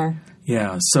here you are.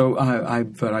 Yeah. So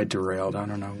but I derailed. I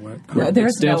don't know what.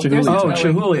 There's Chihuly.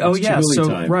 Chihuly. Oh, yeah. Chihuly So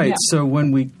time. right. Yeah. So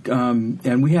when we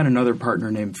and we had another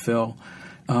partner named Phil.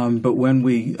 But when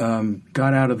we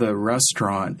got out of the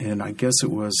restaurant, and I guess it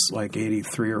was like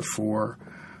 83 or 4.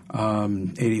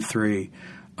 83,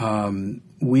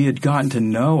 we had gotten to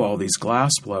know all these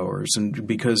glass blowers, and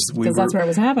because that's where it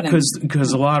was happening.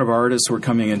 Because a lot of artists were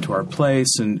coming into our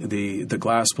place, and the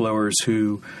glass blowers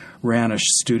who ran a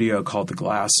studio called the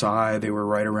Glass Eye, they were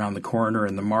right around the corner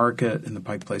in the market, in the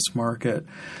Pike Place Market.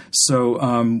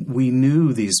 So we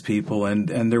knew these people,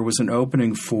 and there was an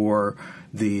opening for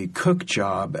the cook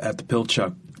job at the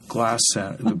Pilchuck Glass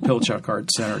Center, the Pilchuck Art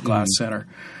Center, Glass Center.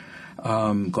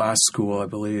 Glass School, I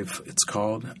believe it's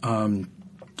called.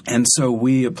 And so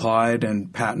we applied,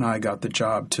 and Pat and I got the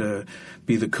job to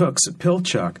be the cooks at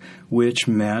Pilchuck, which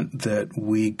meant that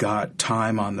we got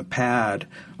time on the pad,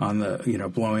 on the,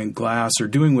 blowing glass or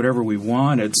doing whatever we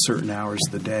wanted certain hours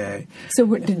of the day. So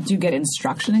did you get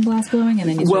instruction in glass blowing, and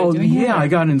then you started doing it? Yeah, I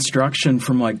got instruction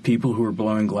from people who were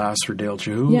blowing glass for Dale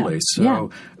Chihuly.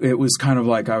 So it was kind of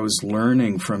like I was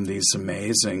learning from these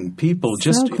amazing people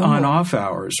just cool. on off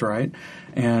hours, right?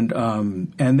 And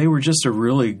they were just a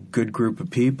really good group of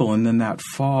people. And then that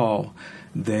fall,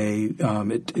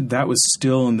 that was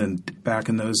still, and then back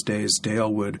in those days,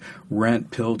 Dale would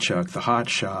rent Pilchuck, the hot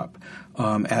shop,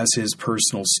 as his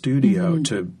personal studio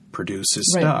to produce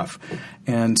his stuff.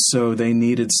 And so they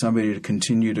needed somebody to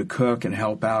continue to cook and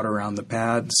help out around the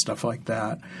pad and stuff like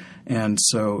that. And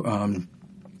so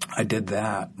I did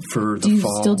that for the fall. Do you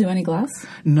still do any glass?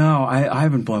 No, I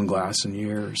haven't blown glass in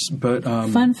years. But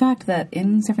fun fact that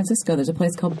in San Francisco, there's a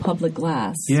place called Public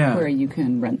Glass where you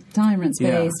can rent time, rent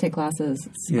space, take classes.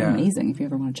 It's amazing if you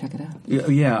ever want to check it out.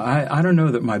 Yeah, I don't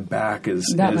know that my back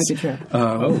might be true.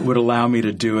 Would allow me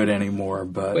to do it anymore.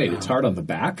 But wait, it's hard on the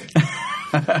back?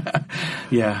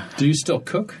 Yeah. Do you still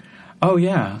cook? Oh,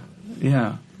 yeah.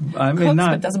 Yeah. I mean, Cooks,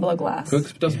 not but doesn't blow glass.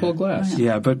 Cooks, but doesn't blow glass.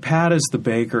 Yeah, but Pat is the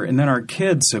baker, and then our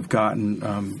kids have gotten.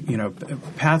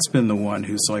 Pat's been the one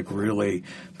who's really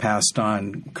passed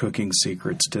on cooking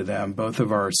secrets to them. Both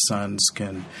of our sons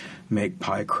can make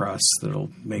pie crusts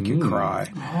that'll make you cry.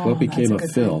 What became of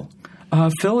Phil?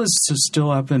 Phil is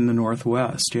still up in the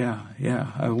Northwest. Yeah.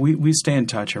 We stay in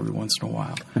touch every once in a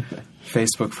while.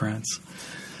 Facebook friends.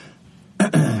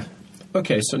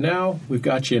 Okay, so now we've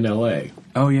got you in L.A.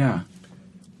 Oh, yeah.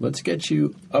 Let's get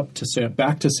you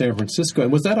back to San Francisco.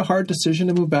 And was that a hard decision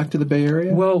to move back to the Bay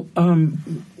Area? Well,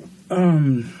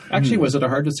 actually, was it a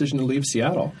hard decision to leave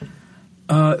Seattle?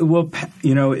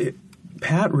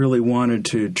 Pat really wanted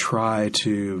to try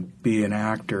to be an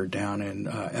actor down in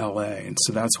L.A., and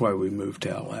so that's why we moved to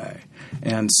L.A.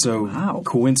 And so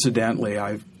coincidentally,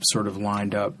 I've sort of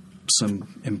lined up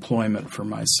some employment for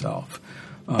myself.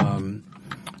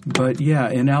 But yeah,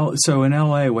 in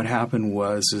L.A., what happened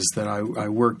was that I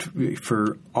worked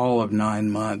for all of 9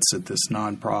 months at this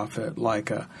nonprofit,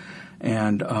 Leica,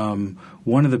 and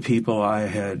one of the people I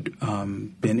had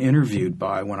been interviewed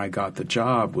by when I got the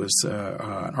job was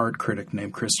an art critic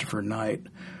named Christopher Knight,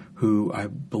 who I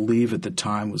believe at the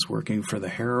time was working for the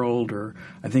Herald, or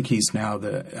I think he's now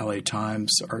the LA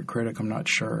Times art critic. I'm not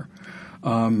sure.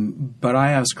 But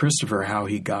I asked Christopher how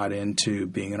he got into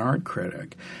being an art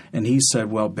critic. And he said,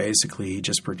 well, basically he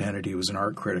just pretended he was an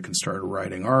art critic and started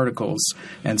writing articles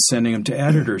and sending them to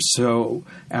editors. So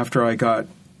after I got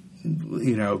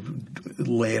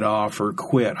laid off or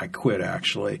I quit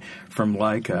actually from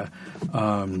Leica,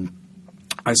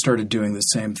 I started doing the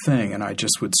same thing, and I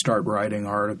just would start writing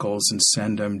articles and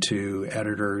send them to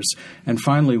editors. And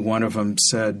finally one of them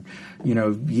said,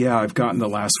 yeah, I've gotten the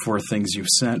last 4 things you've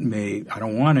sent me. I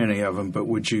don't want any of them, but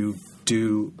would you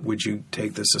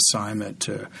take this assignment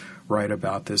to write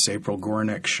about this April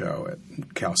Gornick show at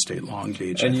Cal State Long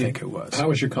Beach, I think it was. How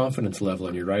was your confidence level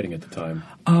in your writing at the time?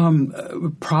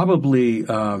 Probably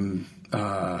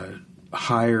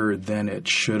higher than it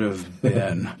should have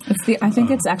been. I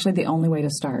think it's actually the only way to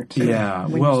start. Yeah.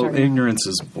 Well, ignorance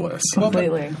is bliss.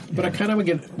 Completely. But I kind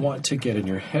of want to get in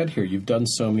your head here. You've done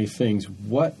so many things.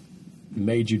 What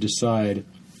made you decide,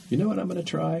 you know what, I'm going to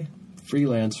try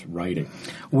freelance writing?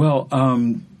 Well,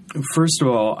 first of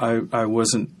all, I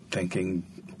wasn't thinking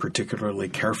particularly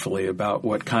carefully about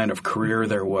what kind of career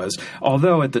there was.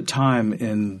 Although at the time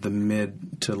in the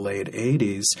mid to late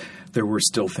 80s, there were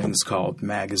still things called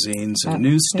magazines and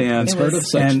newsstands.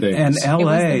 And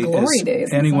L.A.,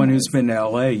 anyone who's been to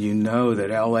L.A., you know that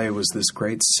L.A. was this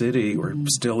great city, or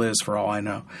still is for all I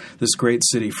know, this great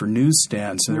city for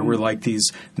newsstands. And there were like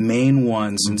these main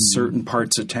ones in certain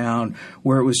parts of town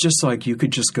where it was just like you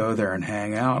could just go there and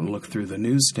hang out and look through the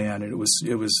newsstand. It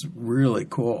was really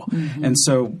cool. And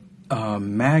so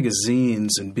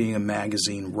magazines and being a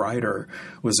magazine writer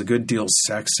was a good deal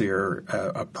sexier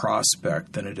a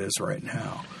prospect than it is right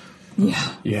now.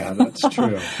 Yeah, that's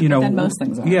true. And most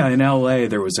things are. Yeah, in L.A.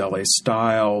 there was L.A.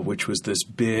 Style, which was this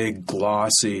big,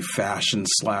 glossy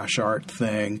fashion/art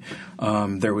thing.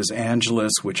 There was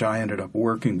Angelus, which I ended up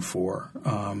working for.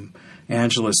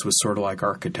 Angelus was sort of like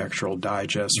Architectural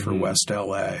Digest for West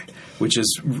L.A., which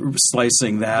is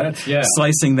slicing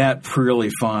that really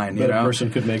fine. But a person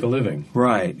could make a living.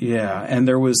 Right, yeah. And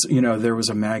there was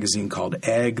a magazine called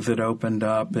Egg that opened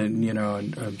up,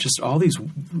 and just all these,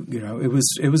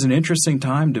 it was an interesting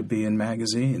time to be in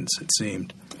magazines, it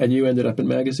seemed. And you ended up in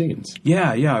magazines.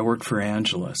 Yeah, I worked for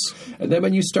Angelus. And then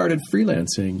when you started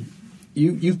freelancing,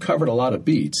 you've covered a lot of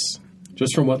beats.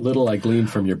 Just from what little I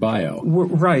gleaned from your bio.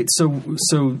 Right. So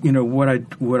what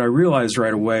I realized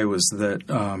right away was that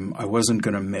I wasn't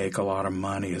going to make a lot of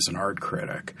money as an art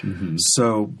critic.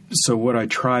 So what I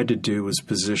tried to do was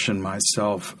position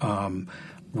myself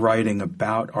writing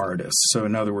about artists. So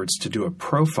in other words, to do a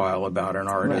profile about an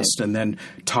artist and then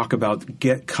talk about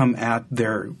come at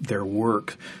their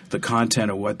work, the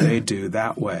content of what they do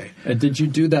that way. And did you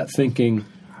do that thinking,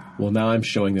 well, now I'm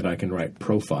showing that I can write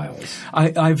profiles?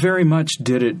 I very much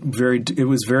did it. It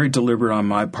was very deliberate on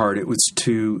my part. It was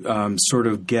to sort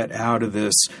of get out of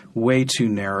this way too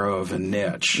narrow of a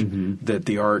niche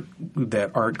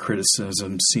that art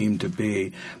criticism seemed to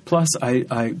be. Plus,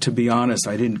 to be honest,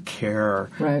 I didn't care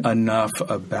enough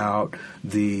about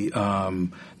the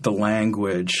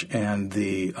language and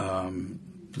the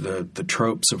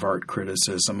tropes of art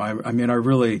criticism. I mean, I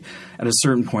really, at a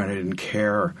certain point, I didn't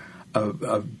care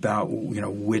about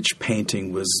which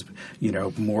painting was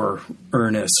more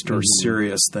earnest or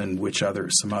serious than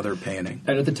some other painting.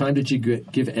 And at the time, did you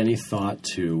give any thought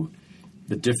to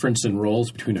the difference in roles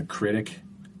between a critic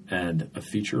and a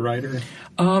feature writer?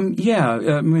 Yeah,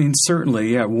 I mean,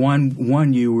 certainly, yeah.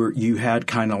 One, you had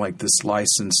kind of like this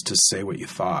license to say what you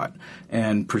thought,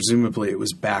 and presumably it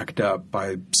was backed up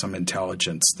by some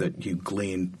intelligence that you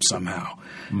gleaned somehow.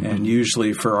 And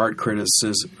usually for art critics,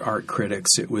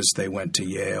 it was they went to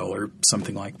Yale or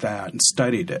something like that and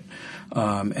studied it.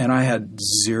 And I had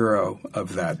zero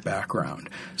of that background,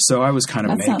 so I was kind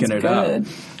of making it up.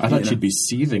 I thought you'd be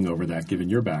seething over that, given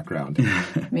your background.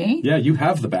 Me? Yeah, you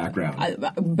have the background.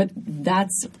 But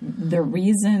that's the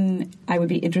reason I would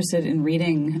be interested in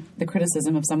reading the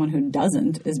criticism of someone who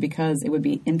doesn't, is because it would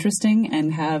be interesting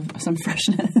and have some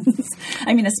freshness.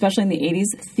 I mean, especially in the 80s,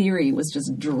 theory was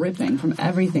just dripping from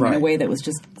everything in a way that was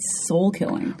just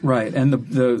soul-killing. Right, and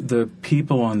the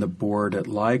people on the board at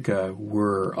Leica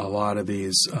were a lot of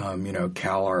these,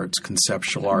 CalArts,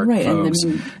 conceptual art folks.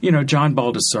 And John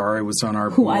Baldessari was on our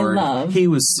board. Who I love. He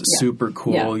was super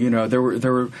cool. Yeah. There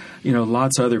were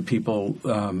lots of other people.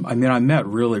 I met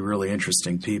really, really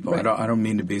interesting people. Right. I don't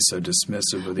mean to be so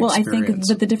dismissive of the experience. I think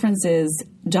that the difference is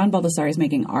John Baldessari is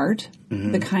making art,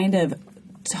 the kind of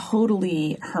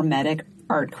totally hermetic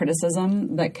art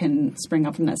criticism that can spring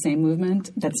up from that same movement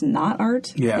that's not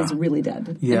art is really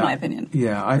dead, in my opinion.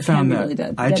 Yeah, I found that. Really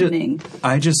dead.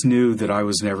 I just knew that I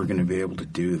was never going to be able to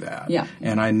do that. Yeah.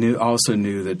 And I also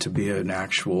knew that to be an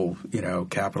actual,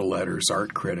 capital letters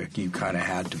art critic, you kind of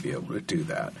had to be able to do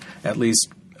that, at least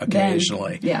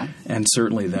occasionally. And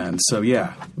certainly then. So,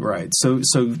 yeah, right. So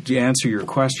to answer your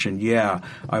question,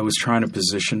 I was trying to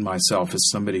position myself as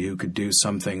somebody who could do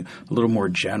something a little more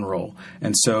general.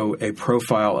 And so a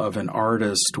profile of an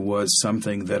artist was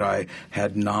something that I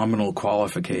had nominal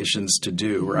qualifications to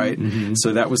do, right? Mm-hmm.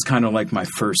 So that was kind of like my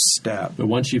first step. But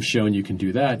once you've shown you can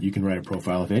do that, you can write a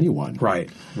profile of anyone.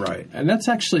 Right. And that's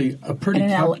actually a pretty...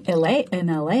 In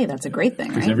LA, that's a great thing,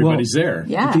 right? Because everybody's there.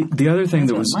 Yeah. The other thing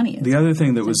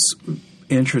that was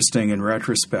interesting in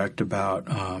retrospect about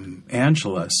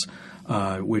Angelus,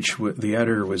 which the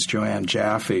editor was Joanne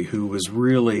Jaffe, who was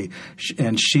really,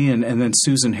 and then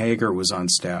Susan Hager was on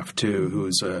staff too,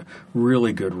 who's a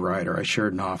really good writer. I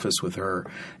shared an office with her,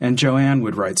 and Joanne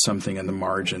would write something in the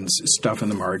margins, stuff in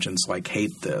the margins like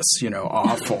 "hate this,"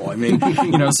 awful. I mean,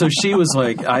 so she was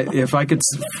like, if I could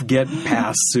get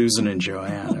past Susan and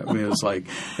Joanne, it was like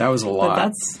that was a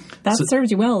lot. That serves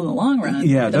you well in the long run.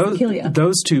 Yeah,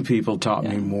 those two people taught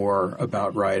me more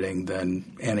about writing than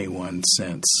anyone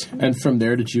since. And from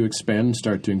there, did you expand and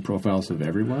start doing profiles of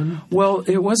everyone? Well,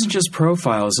 it wasn't just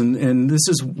profiles, and this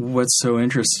is what's so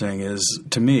interesting is,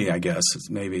 to me, I guess,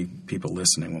 maybe people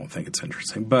listening won't think it's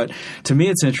interesting, but to me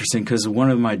it's interesting because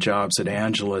one of my jobs at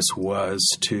Angelus was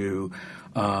to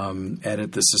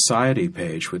edit the Society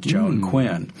page with Joan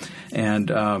Quinn, and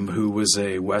who was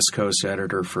a West Coast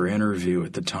editor for Interview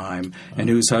at the time, and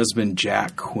whose husband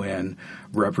Jack Quinn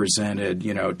represented,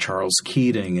 Charles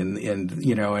Keating, and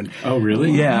oh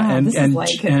really? Yeah, wow,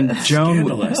 and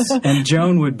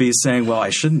Joan would be saying, "Well, I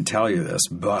shouldn't tell you this,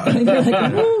 but," and you're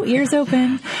like, "Ooh, ears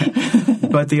open."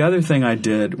 But the other thing I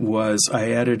did was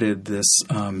I edited this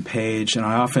page, and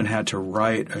I often had to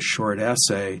write a short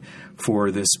essay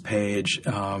for this page.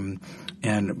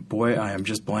 And boy, I am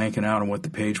just blanking out on what the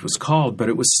page was called, but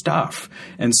it was stuff.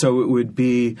 And so it would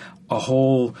be a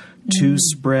whole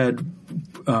two-spread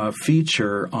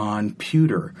feature on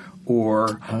pewter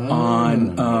or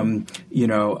on,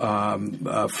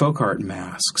 folk art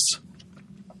masks.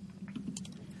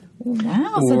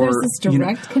 Wow! So there's this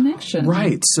direct connection,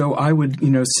 right? So I would,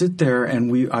 sit there, and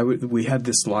we had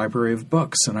this library of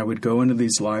books, and I would go into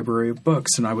these library of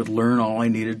books, and I would learn all I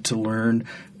needed to learn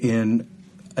in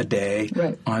a day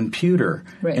on pewter,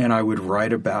 and I would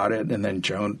write about it, and then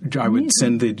I would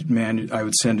send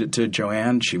it to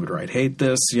Joanne. She would write, "Hate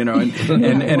this," and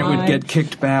it would get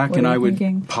kicked back, and I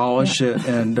would polish it,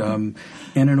 and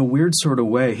in a weird sort of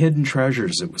way, Hidden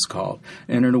Treasures it was called,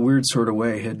 and in a weird sort of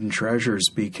way, Hidden Treasures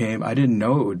became, I didn't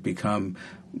know it would become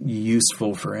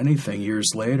useful for anything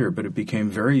years later, but it became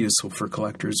very useful for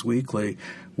Collectors Weekly,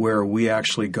 where we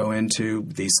actually go into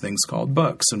these things called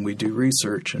books, and we do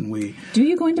research, and we... Do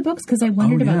you go into books? Because I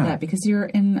wondered about that, because you're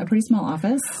in a pretty small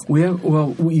office.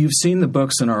 You've seen the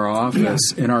books in our office.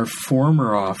 Yeah. In our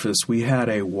former office, we had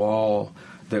a wall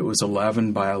that was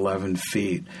 11 by 11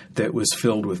 feet that was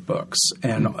filled with books.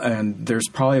 And there's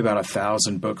probably about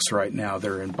 1,000 books right now.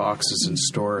 They're in boxes in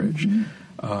storage.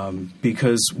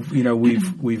 Because,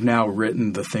 we've now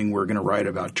written the thing we're going to write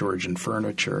about Georgian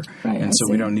furniture. Right, and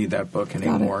so we don't need that book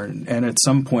anymore. And at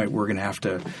some point, we're going to have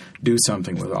to do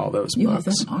something with all those books. You'll have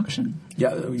an auction.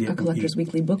 Yeah. A Collectors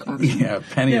Weekly book auction. Yeah,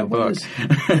 penny a book.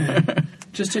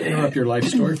 Just to interrupt your life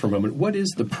story for a moment, what is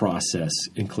the process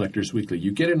in Collectors Weekly?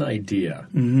 You get an idea.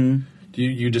 Mm-hmm. Do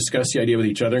you discuss the idea with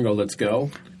each other and go, let's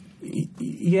go?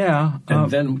 Yeah.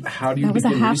 And then how do you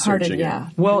begin researching it?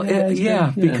 Well,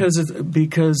 because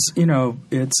it's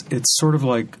sort of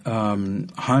like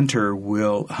Hunter,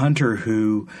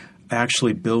 who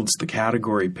actually builds the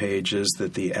category pages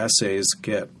that the essays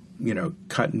get,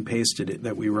 cut and pasted,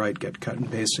 that we write get cut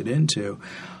and pasted into.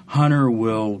 Hunter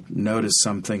will notice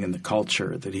something in the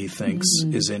culture that he thinks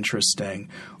is interesting,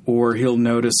 or he'll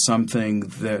notice something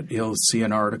that he'll see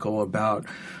an article about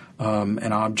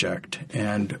an object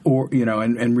and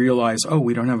realize,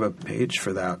 we don't have a page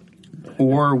for that.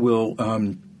 Or we'll,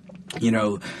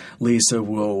 Lisa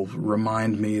will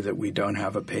remind me that we don't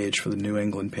have a page for the New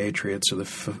England Patriots or the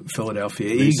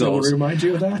Philadelphia Eagles. Lisa will remind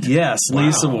you of that? Yes, wow.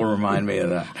 Lisa will remind me of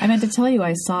that. I meant to tell you,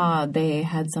 I saw they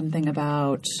had something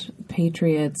about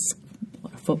Patriots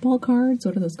football cards.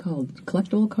 What are those called?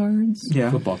 Collectible cards? Yeah,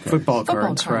 football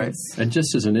cards, right. And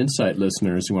just as an insight,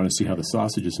 listeners who want to see how the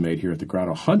sausage is made here at the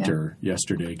Grotto, Hunter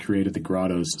yesterday created the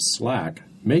Grotto's Slack,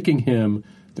 making him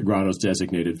the Grotto's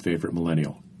designated favorite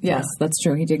millennial. Yes, that's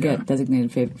true. He did get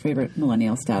designated favorite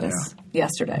millennial status. Yeah.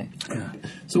 yesterday. Yeah.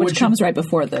 So which comes right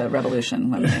before the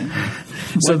revolution.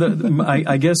 So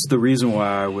I guess the reason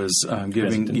why I was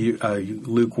giving you a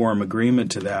lukewarm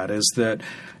agreement to that is that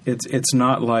it's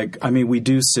not like, I mean, we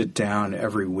do sit down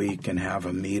every week and have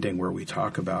a meeting where we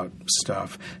talk about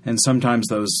stuff, and sometimes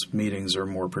those meetings are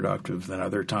more productive than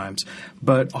other times.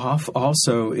 But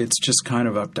also, it's just kind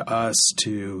of up to us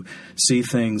to see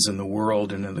things in the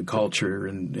world and in the culture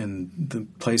and in the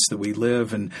place that we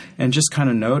live, and just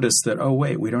kind of notice that, oh,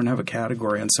 wait, we don't have a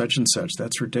category on such and such.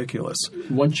 That's ridiculous.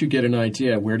 Once you get an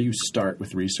idea, where do you start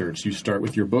with research? You start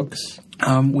with your books?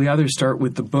 We either start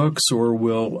with the books, or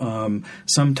we'll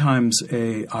sometimes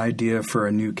a idea for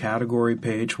a new category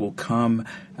page will come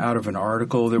out of an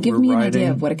article that we're writing. Give me an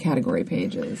idea of what a category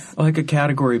page is. Like a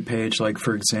category page, like,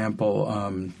 for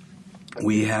example,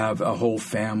 we have a whole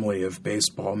family of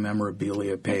baseball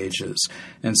memorabilia pages.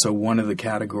 And so one of the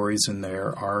categories in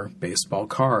there are baseball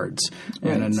cards.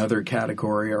 Right. And another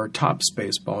category are Topps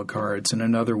baseball cards. And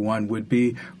another one would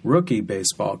be rookie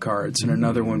baseball cards. And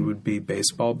another one would be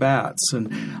baseball bats.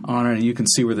 And on and you can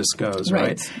see where this goes,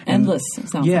 right? Endless.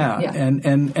 Yeah.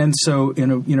 And so,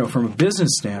 from a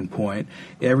business standpoint,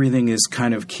 everything is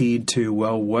kind of keyed to,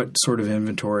 well, what sort of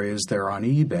inventory is there on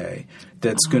eBay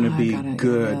that's going to be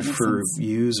good for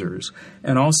users.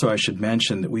 And also I should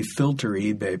mention that we filter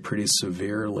eBay pretty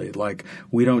severely. Like,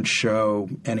 we don't show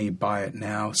any buy it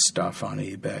now stuff on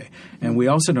eBay. And we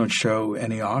also don't show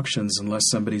any auctions unless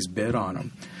somebody's bid on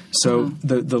them. So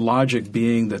the logic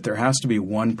being that there has to be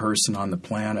one person on the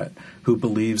planet who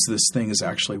believes this thing is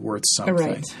actually worth something.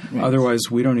 Right. Otherwise,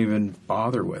 we don't even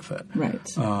bother with it. Right.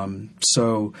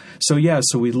 So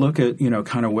we look at,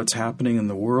 kind of what's happening in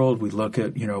the world. We look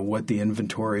at, what the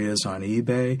inventory is on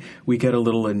eBay. We get a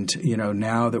little into,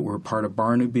 now that we're part of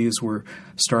Barnaby's, we're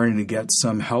starting to get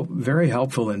some very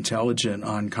helpful intelligence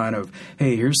on kind of,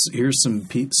 hey, here's some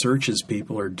searches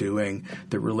people are doing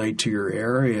that relate to your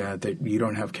area that you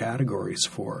don't have categories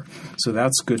for. So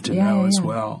that's good to know as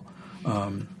well.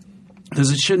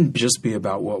 Because it shouldn't just be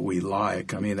about what we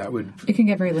like. I mean, it can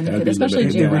get very limited, especially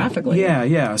geographically.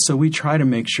 Yeah. So we try to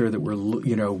make sure that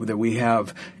that we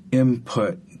have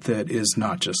input that is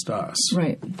not just us.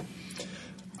 Right.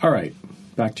 All right.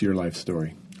 Back to your life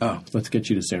story. Oh, let's get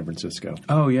you to San Francisco.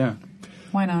 Oh, yeah.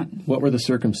 Why not? What were the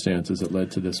circumstances that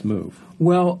led to this move?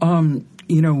 Well,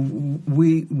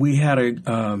 we had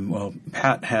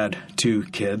Pat had 2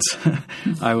 kids.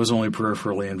 I was only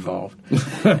peripherally involved,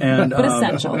 and but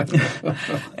essential.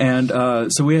 And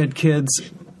so we had kids.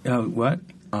 All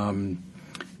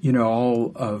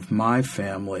of my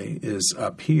family is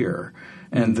up here.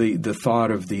 And the thought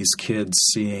of these kids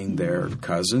seeing their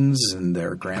cousins and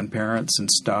their grandparents and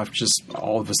stuff just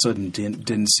all of a sudden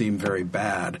didn't seem very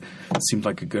bad. It seemed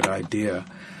like a good idea.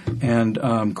 And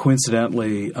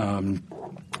coincidentally,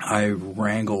 I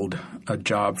wrangled a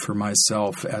job for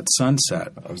myself at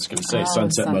Sunset. I was going to say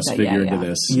Sunset must figure into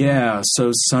this. Yeah,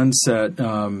 so Sunset,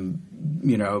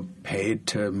 paid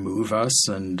to move us,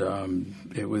 and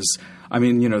it was –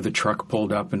 the truck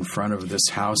pulled up in front of this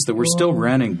house that we're still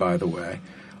renting, by the way,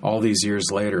 all these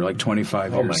years later, like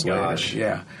 25 years later. Oh, my gosh.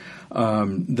 Yeah.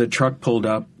 The truck pulled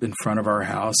up in front of our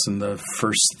house, and the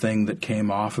first thing that came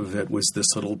off of it was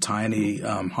this little tiny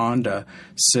Honda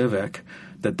Civic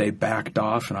that they backed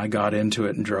off, and I got into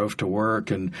it and drove to work.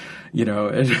 And,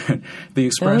 the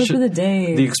expression, those were the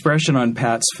days. The expression on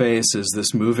Pat's face is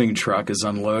this moving truck is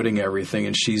unloading everything,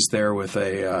 and she's there with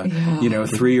a,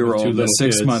 3-year-old. The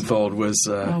 6-month-old was,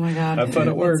 oh my God. Have fun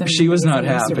at work. She was not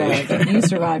happy. You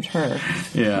survived her.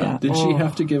 Yeah. Did she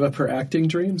have to give up her acting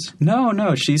dreams?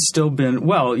 No. She's still been,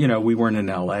 we weren't in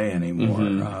L.A. anymore.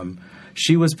 Mm-hmm.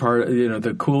 She was part of,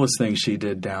 the coolest thing she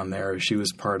did down there, she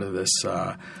was part of this,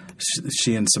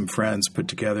 she and some friends put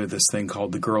together this thing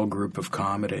called the Girl Group of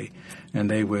Comedy, and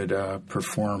they would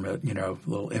perform at,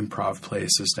 little improv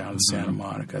places down in Santa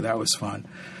Monica. That was fun.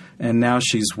 And now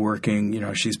she's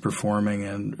working, she's performing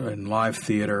in live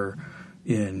theater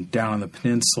down on the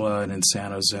peninsula and in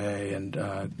San Jose, and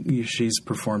she's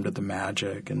performed at the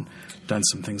Magic and done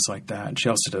some things like that. And she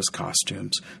also does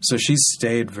costumes. So she's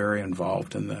stayed very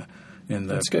involved in the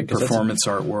good, performance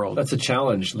art world. That's a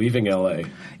challenge, leaving L.A.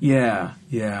 Yeah.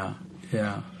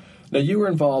 Now, you were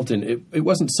involved in – it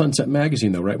wasn't Sunset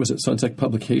Magazine, though, right? Was it Sunset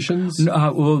Publications?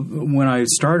 Well, when I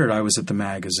started, I was at the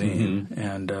magazine. Mm-hmm.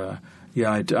 And,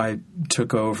 I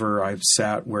took over – I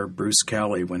sat where Bruce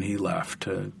Kelly when he left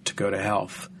to go to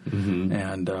Health. Mm-hmm.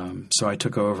 And so I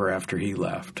took over after he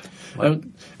left.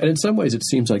 And in some ways, it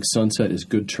seems like Sunset is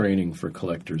good training for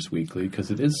Collectors Weekly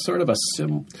because it is sort of a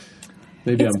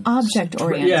Maybe it's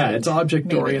object-oriented. Yeah, it's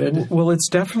object-oriented. Well, it's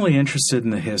definitely interested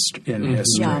in history.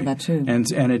 Yeah, that too.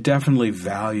 And it definitely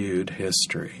valued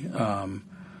history.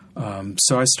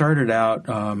 So I started out,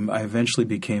 I eventually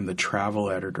became the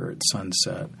travel editor at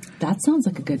Sunset. That sounds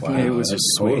like a good gig. It was a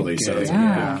totally sweet sounds gig.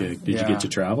 like a good gig. Did you get to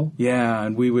travel? Yeah,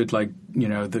 and we would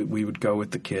we would go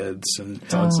with the kids and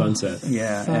it's on Sunset.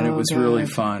 Yeah, so and it was good. really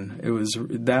fun. It was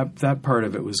that part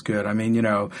of it was good. I mean,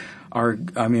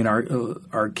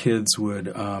 our kids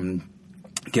would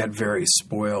get very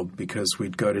spoiled because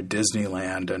we'd go to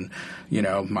Disneyland and,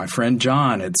 my friend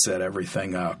John had set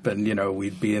everything up and,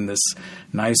 we'd be in this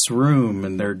nice room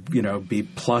and there'd, be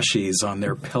plushies on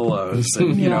their pillows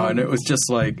and, and it was just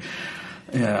like,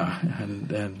 yeah.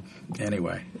 And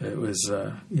anyway, it was,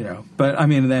 but I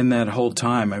mean, then that whole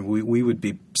time we would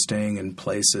be staying in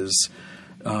places,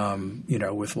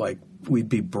 with we'd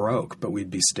be broke, but we'd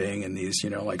be staying in these,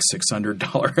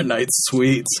 $600 a night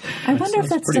suites. I wonder if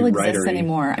that still exists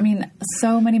anymore. I mean,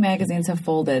 so many magazines have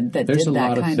folded that There's did that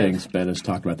kind of... There's a lot of things Ben has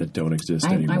talked about that don't exist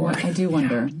anymore. I do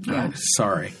wonder. Yeah.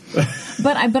 Sorry.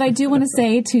 But I do want to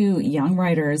say to young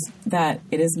writers that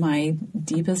it is my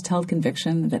deepest held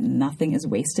conviction that nothing is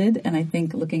wasted. And I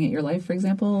think looking at your life, for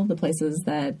example, the places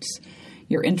that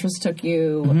your interests took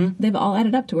you, they've all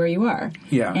added up to where you are.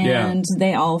 Yeah. And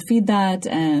they all feed that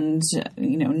and,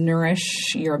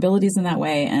 nourish your abilities in that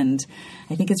way. And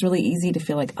I think it's really easy to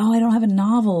feel like, I don't have a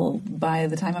novel by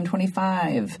the time I'm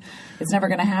 25. It's never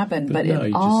going to happen. But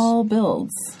it all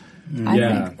builds. I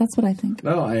think. That's what I think.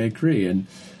 No, I agree. And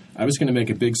I was going to make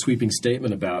a big sweeping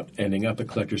statement about ending up at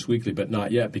Collectors Weekly, but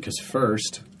not yet, because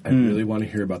first, I really want to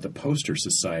hear about the Poster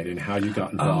Society and how you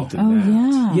got involved in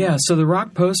that. Yeah, so the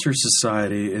Rock Poster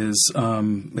Society is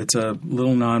it's a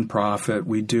little nonprofit.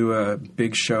 We do a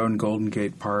big show in Golden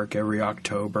Gate Park every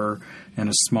October and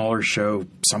a smaller show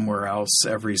somewhere else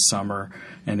every summer.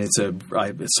 And it's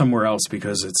somewhere else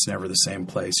because it's never the same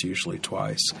place, usually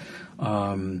twice.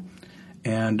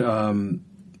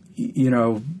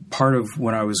 Part of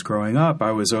when I was growing up,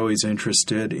 I was always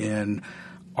interested in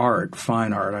art,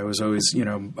 fine art. I was always,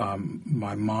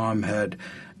 my mom had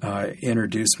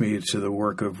introduced me to the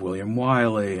work of William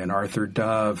Wiley and Arthur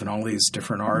Dove and all these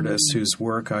different artists whose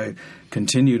work I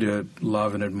continue to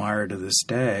love and admire to this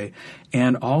day.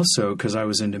 And also, because I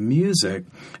was into music,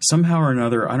 somehow or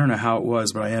another, I don't know how it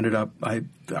was, but I ended up, I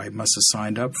must have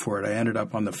signed up for it. I ended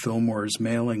up on the Fillmore's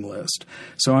mailing list.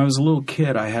 So I was a little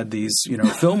kid. I had these,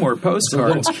 Fillmore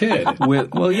postcards. A little kid.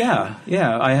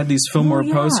 I had these Fillmore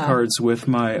postcards with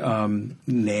my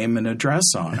name and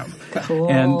address on them. Cool.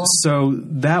 And so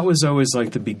that was always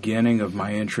like the beginning of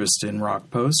my interest in rock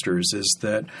posters, is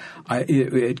that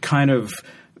it kind of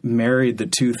married the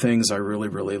two things I really,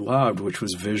 really loved, which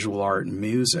was visual art and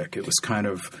music. It was kind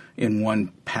of in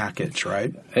one package,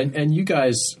 right? And you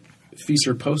guys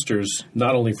feature posters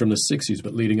not only from the 60s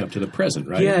but leading up to the present,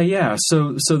 right? Yeah.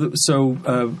 So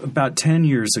about 10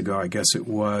 years ago, I guess it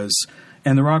was,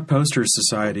 and the Rock Poster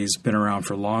Society's been around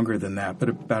for longer than that, but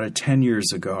about 10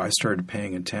 years ago, I started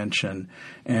paying attention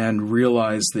and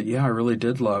realized that, I really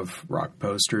did love rock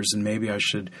posters, and maybe I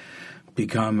should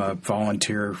become a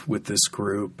volunteer with this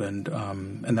group, and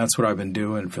that's what I've been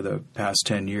doing for the past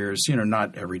 10 years.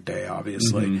 Not every day,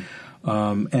 obviously.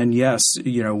 And yes,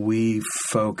 we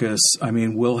focus. I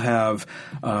mean, we'll have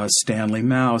Stanley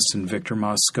Mouse and Victor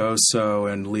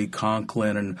Moscoso and Lee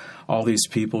Conklin and all these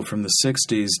people from the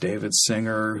 60s, David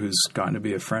Singer, who's gotten to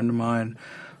be a friend of mine.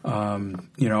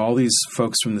 All these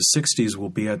folks from the 60s will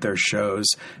be at their shows,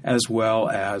 as well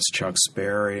as Chuck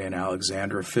Sperry and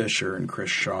Alexandra Fisher and Chris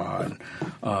Shaw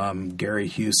and Gary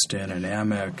Houston and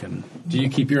Emick. And do you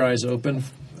keep your eyes open?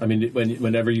 I mean,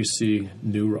 whenever you see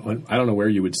I don't know where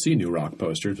you would see new rock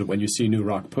posters, but when you see new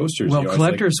rock posters, well,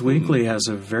 Collectors Weekly has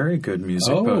a very good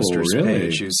music posters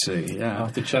page. You see, I'll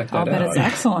have to check that I'll out. bet it's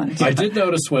excellent. I did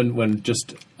notice when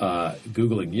just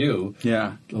Googling you,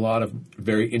 a lot of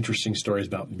very interesting stories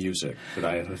about music that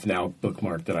I have now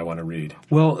bookmarked that I want to read.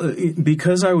 Well,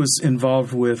 because I was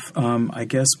involved with, I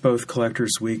guess, both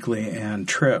Collectors Weekly and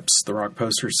TRIPS, the Rock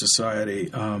Poster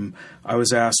Society, I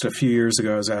was asked a few years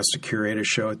ago, to curate a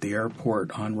show at the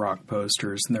airport on rock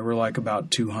posters, and there were like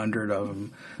about 200 of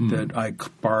them that I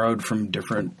borrowed from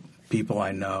different people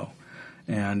I know.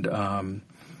 And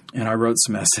I wrote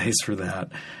some essays for that.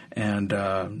 and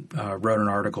wrote an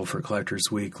article for Collectors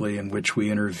Weekly in which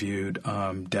we interviewed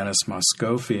Dennis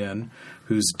Moscofian,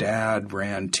 whose dad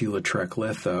ran Tela-Trek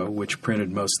Litho, which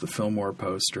printed most of the Fillmore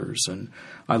posters. And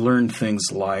I learned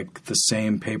things like the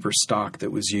same paper stock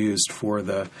that was used for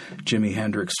the Jimi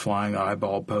Hendrix Flying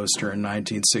Eyeball poster in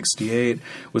 1968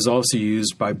 was also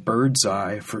used by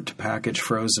Birdseye to package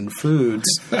frozen foods.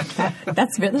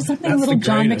 There's something a little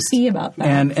John McPhee about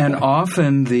that. And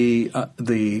often the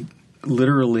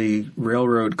literally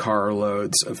railroad car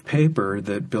loads of paper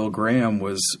that Bill Graham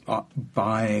was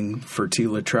buying for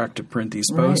Tela-Trek to print these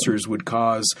posters would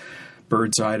cause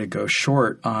Birdseye to go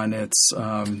short on its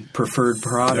preferred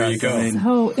product. There you go.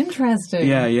 So interesting.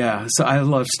 Yeah. So I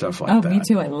love stuff like that. Oh, me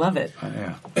too. I love it.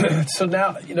 Yeah. So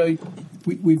now,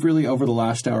 we've really, over the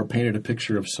last hour, painted a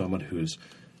picture of someone who's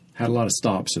had a lot of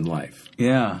stops in life.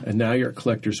 Yeah. And now you're at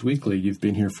Collectors Weekly. You've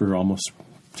been here for almost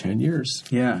 10 years.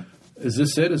 Yeah. Is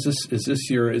this it? Is this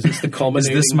the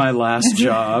culminating? Is this my last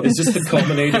job? Is this the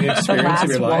culminating experience of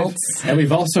your life? waltz. And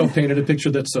we've also painted a picture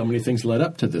that so many things led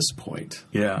up to this point.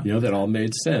 Yeah. That all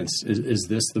made sense. Is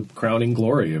this the crowning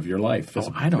glory of your life?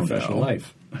 I don't professional know.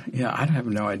 life. Yeah, I have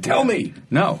no idea. Tell me.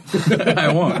 No,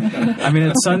 I won't. I mean,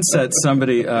 at Sunset,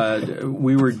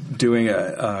 we were doing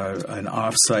an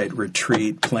off-site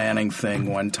retreat planning thing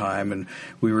one time, and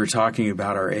we were talking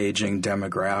about our aging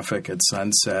demographic at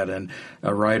Sunset, and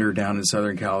a writer down in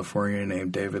Southern California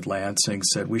named David Lansing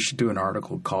said, we should do an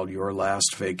article called Your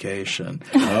Last Vacation.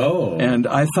 Oh. And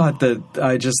I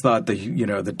just thought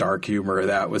the dark humor of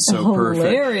that was so Hilarious.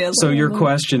 perfect. So your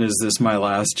question, is this my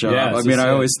last job? Yes, I mean, I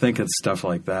always think of stuff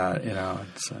like that,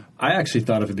 I actually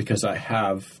thought of it because I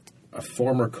have a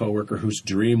former coworker whose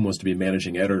dream was to be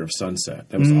managing editor of Sunset.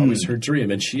 That was always her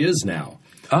dream, and she is now.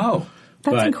 Oh.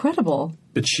 That's incredible.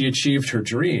 But she achieved her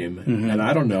dream, and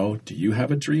I don't know, do you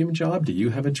have a dream job? Do you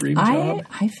have a dream job?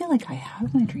 I feel like I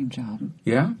have my dream job.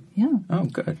 Yeah? Yeah. Oh,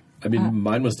 good. I mean,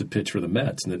 mine was to pitch for the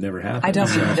Mets, and it never happened. I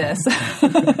don't do this.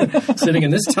 Sitting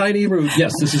in this tiny room,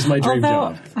 yes, this is my dream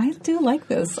job. I do like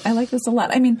this. I like this a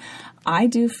lot. I mean, I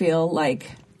do feel like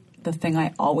the thing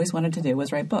I always wanted to do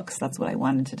was write books. That's what I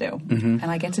wanted to do. Mm-hmm. And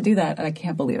I get to do that, and I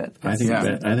can't believe it. I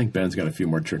think Ben's got a few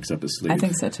more tricks up his sleeve. I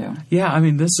think so, too. Yeah, I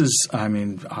mean,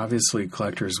 obviously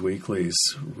Collectors Weekly's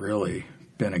really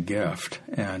been a gift,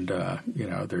 and,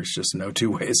 there's just no two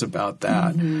ways about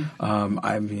that. Mm-hmm.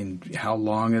 I mean, how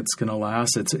long it's going to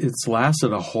last? It's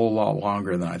lasted a whole lot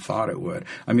longer than I thought it would.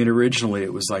 I mean, originally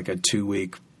it was like a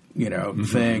 2-week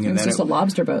thing. It was just a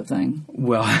lobster boat thing.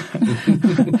 Well,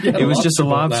 it was just a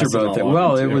lobster boat thing.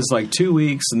 Well, it was like 2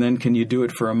 weeks, and then can you do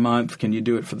it for a month? Can you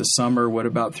do it for the summer? What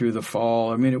about through the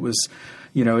fall? I mean, it was,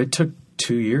 it took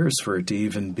 2 years for it to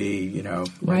even be,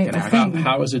 like an action.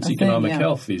 How is its economic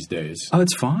health these days? Oh,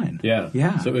 it's fine.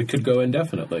 Yeah. So it could go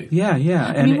indefinitely. Yeah.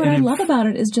 I mean, what I love about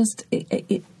it is just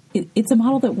it's a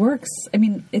model that works. I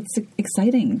mean, it's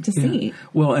exciting to see.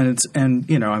 Well, I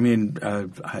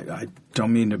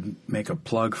don't mean to make a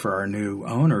plug for our new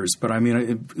owners, but I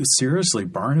mean, seriously,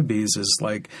 Barnaby's is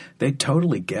like, they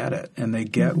totally get it, and they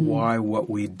get why what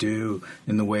we do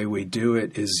and the way we do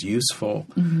it is useful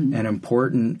and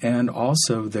important, and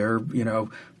also they're,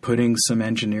 putting some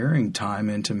engineering time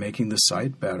into making the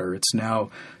site better. It's now,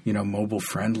 mobile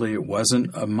friendly. It wasn't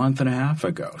a month and a half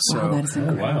ago. So, wow, that's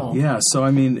incredible. Wow. Yeah. So,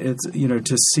 I mean, it's,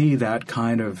 to see that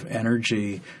kind of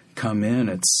energy come in,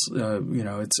 it's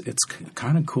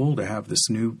kind of cool to have this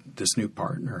new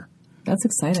partner. That's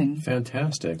exciting.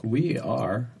 Fantastic. We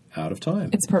are out of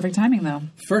time. It's perfect timing, though.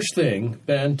 First thing,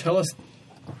 Ben, tell us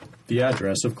the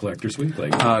address of Collectors Weekly.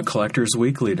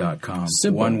 CollectorsWeekly.com.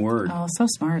 Simple. One word. Oh, so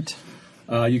smart.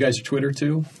 You guys are Twitter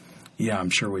too? Yeah, I'm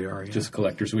sure we are. Yeah. Just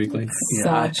Collectors Weekly.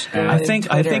 Such good I think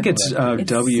it's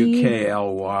It's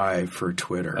WKLY for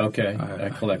Twitter. Okay,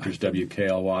 Collectors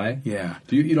WKLY. Yeah.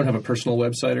 You don't have a personal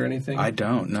website or anything? I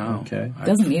don't know. Okay.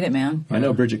 Doesn't need it, man. I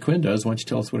know Bridget Quinn does. Why don't you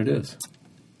tell us what it is?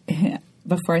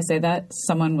 Before I say that,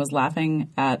 someone was laughing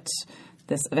at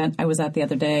this event I was at the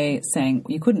other day saying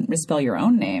you couldn't misspell your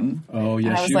own name. Oh, yes,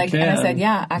 and I was you like, can. And I said,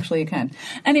 yeah, actually you can.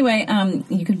 Anyway,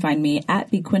 you can find me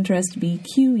at BQuinterest,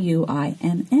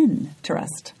 BQUINN,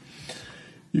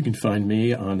 You can find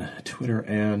me on Twitter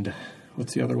and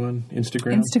what's the other one?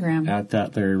 Instagram. At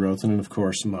that Larry Rosen. And, of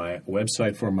course, my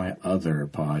website for my other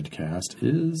podcast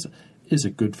is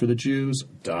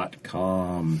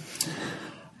isitgoodforthejews.com.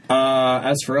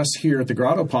 As for us here at the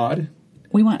GrottoPod,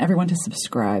 we want everyone to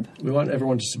subscribe.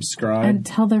 And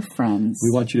tell their friends.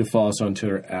 We want you to follow us on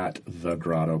Twitter at the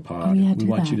GrottoPod. Oh, yeah, we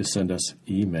want you to send us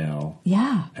email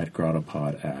at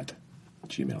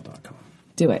GrottoPod@gmail.com.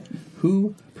 Do it.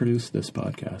 Who produced this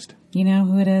podcast? You know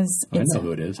who it is? I know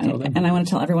who it is. Tell them. And I want to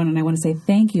tell everyone, and I want to say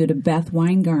thank you to Beth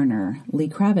Weingarner, Lee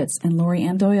Kravitz, and Lori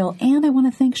Ann Doyle. And I want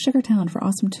to thank Sugartown for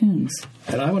awesome tunes.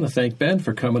 And I want to thank Ben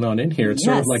for coming on in here. It's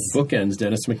sort of like bookends,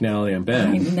 Dennis McNally and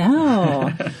Ben. I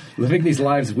know. Living these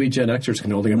lives we Gen Xers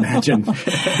can only imagine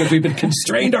because we've been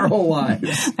constrained our whole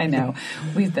lives. I know.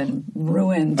 We've been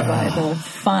ruined by the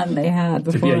fun they had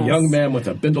before To be a young man with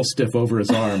a bindle stiff over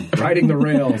his arm, riding the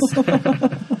rails.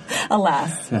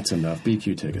 Alas. That's enough.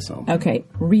 BQ, take us home. Okay.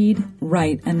 Read,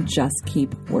 write, and just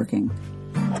keep working.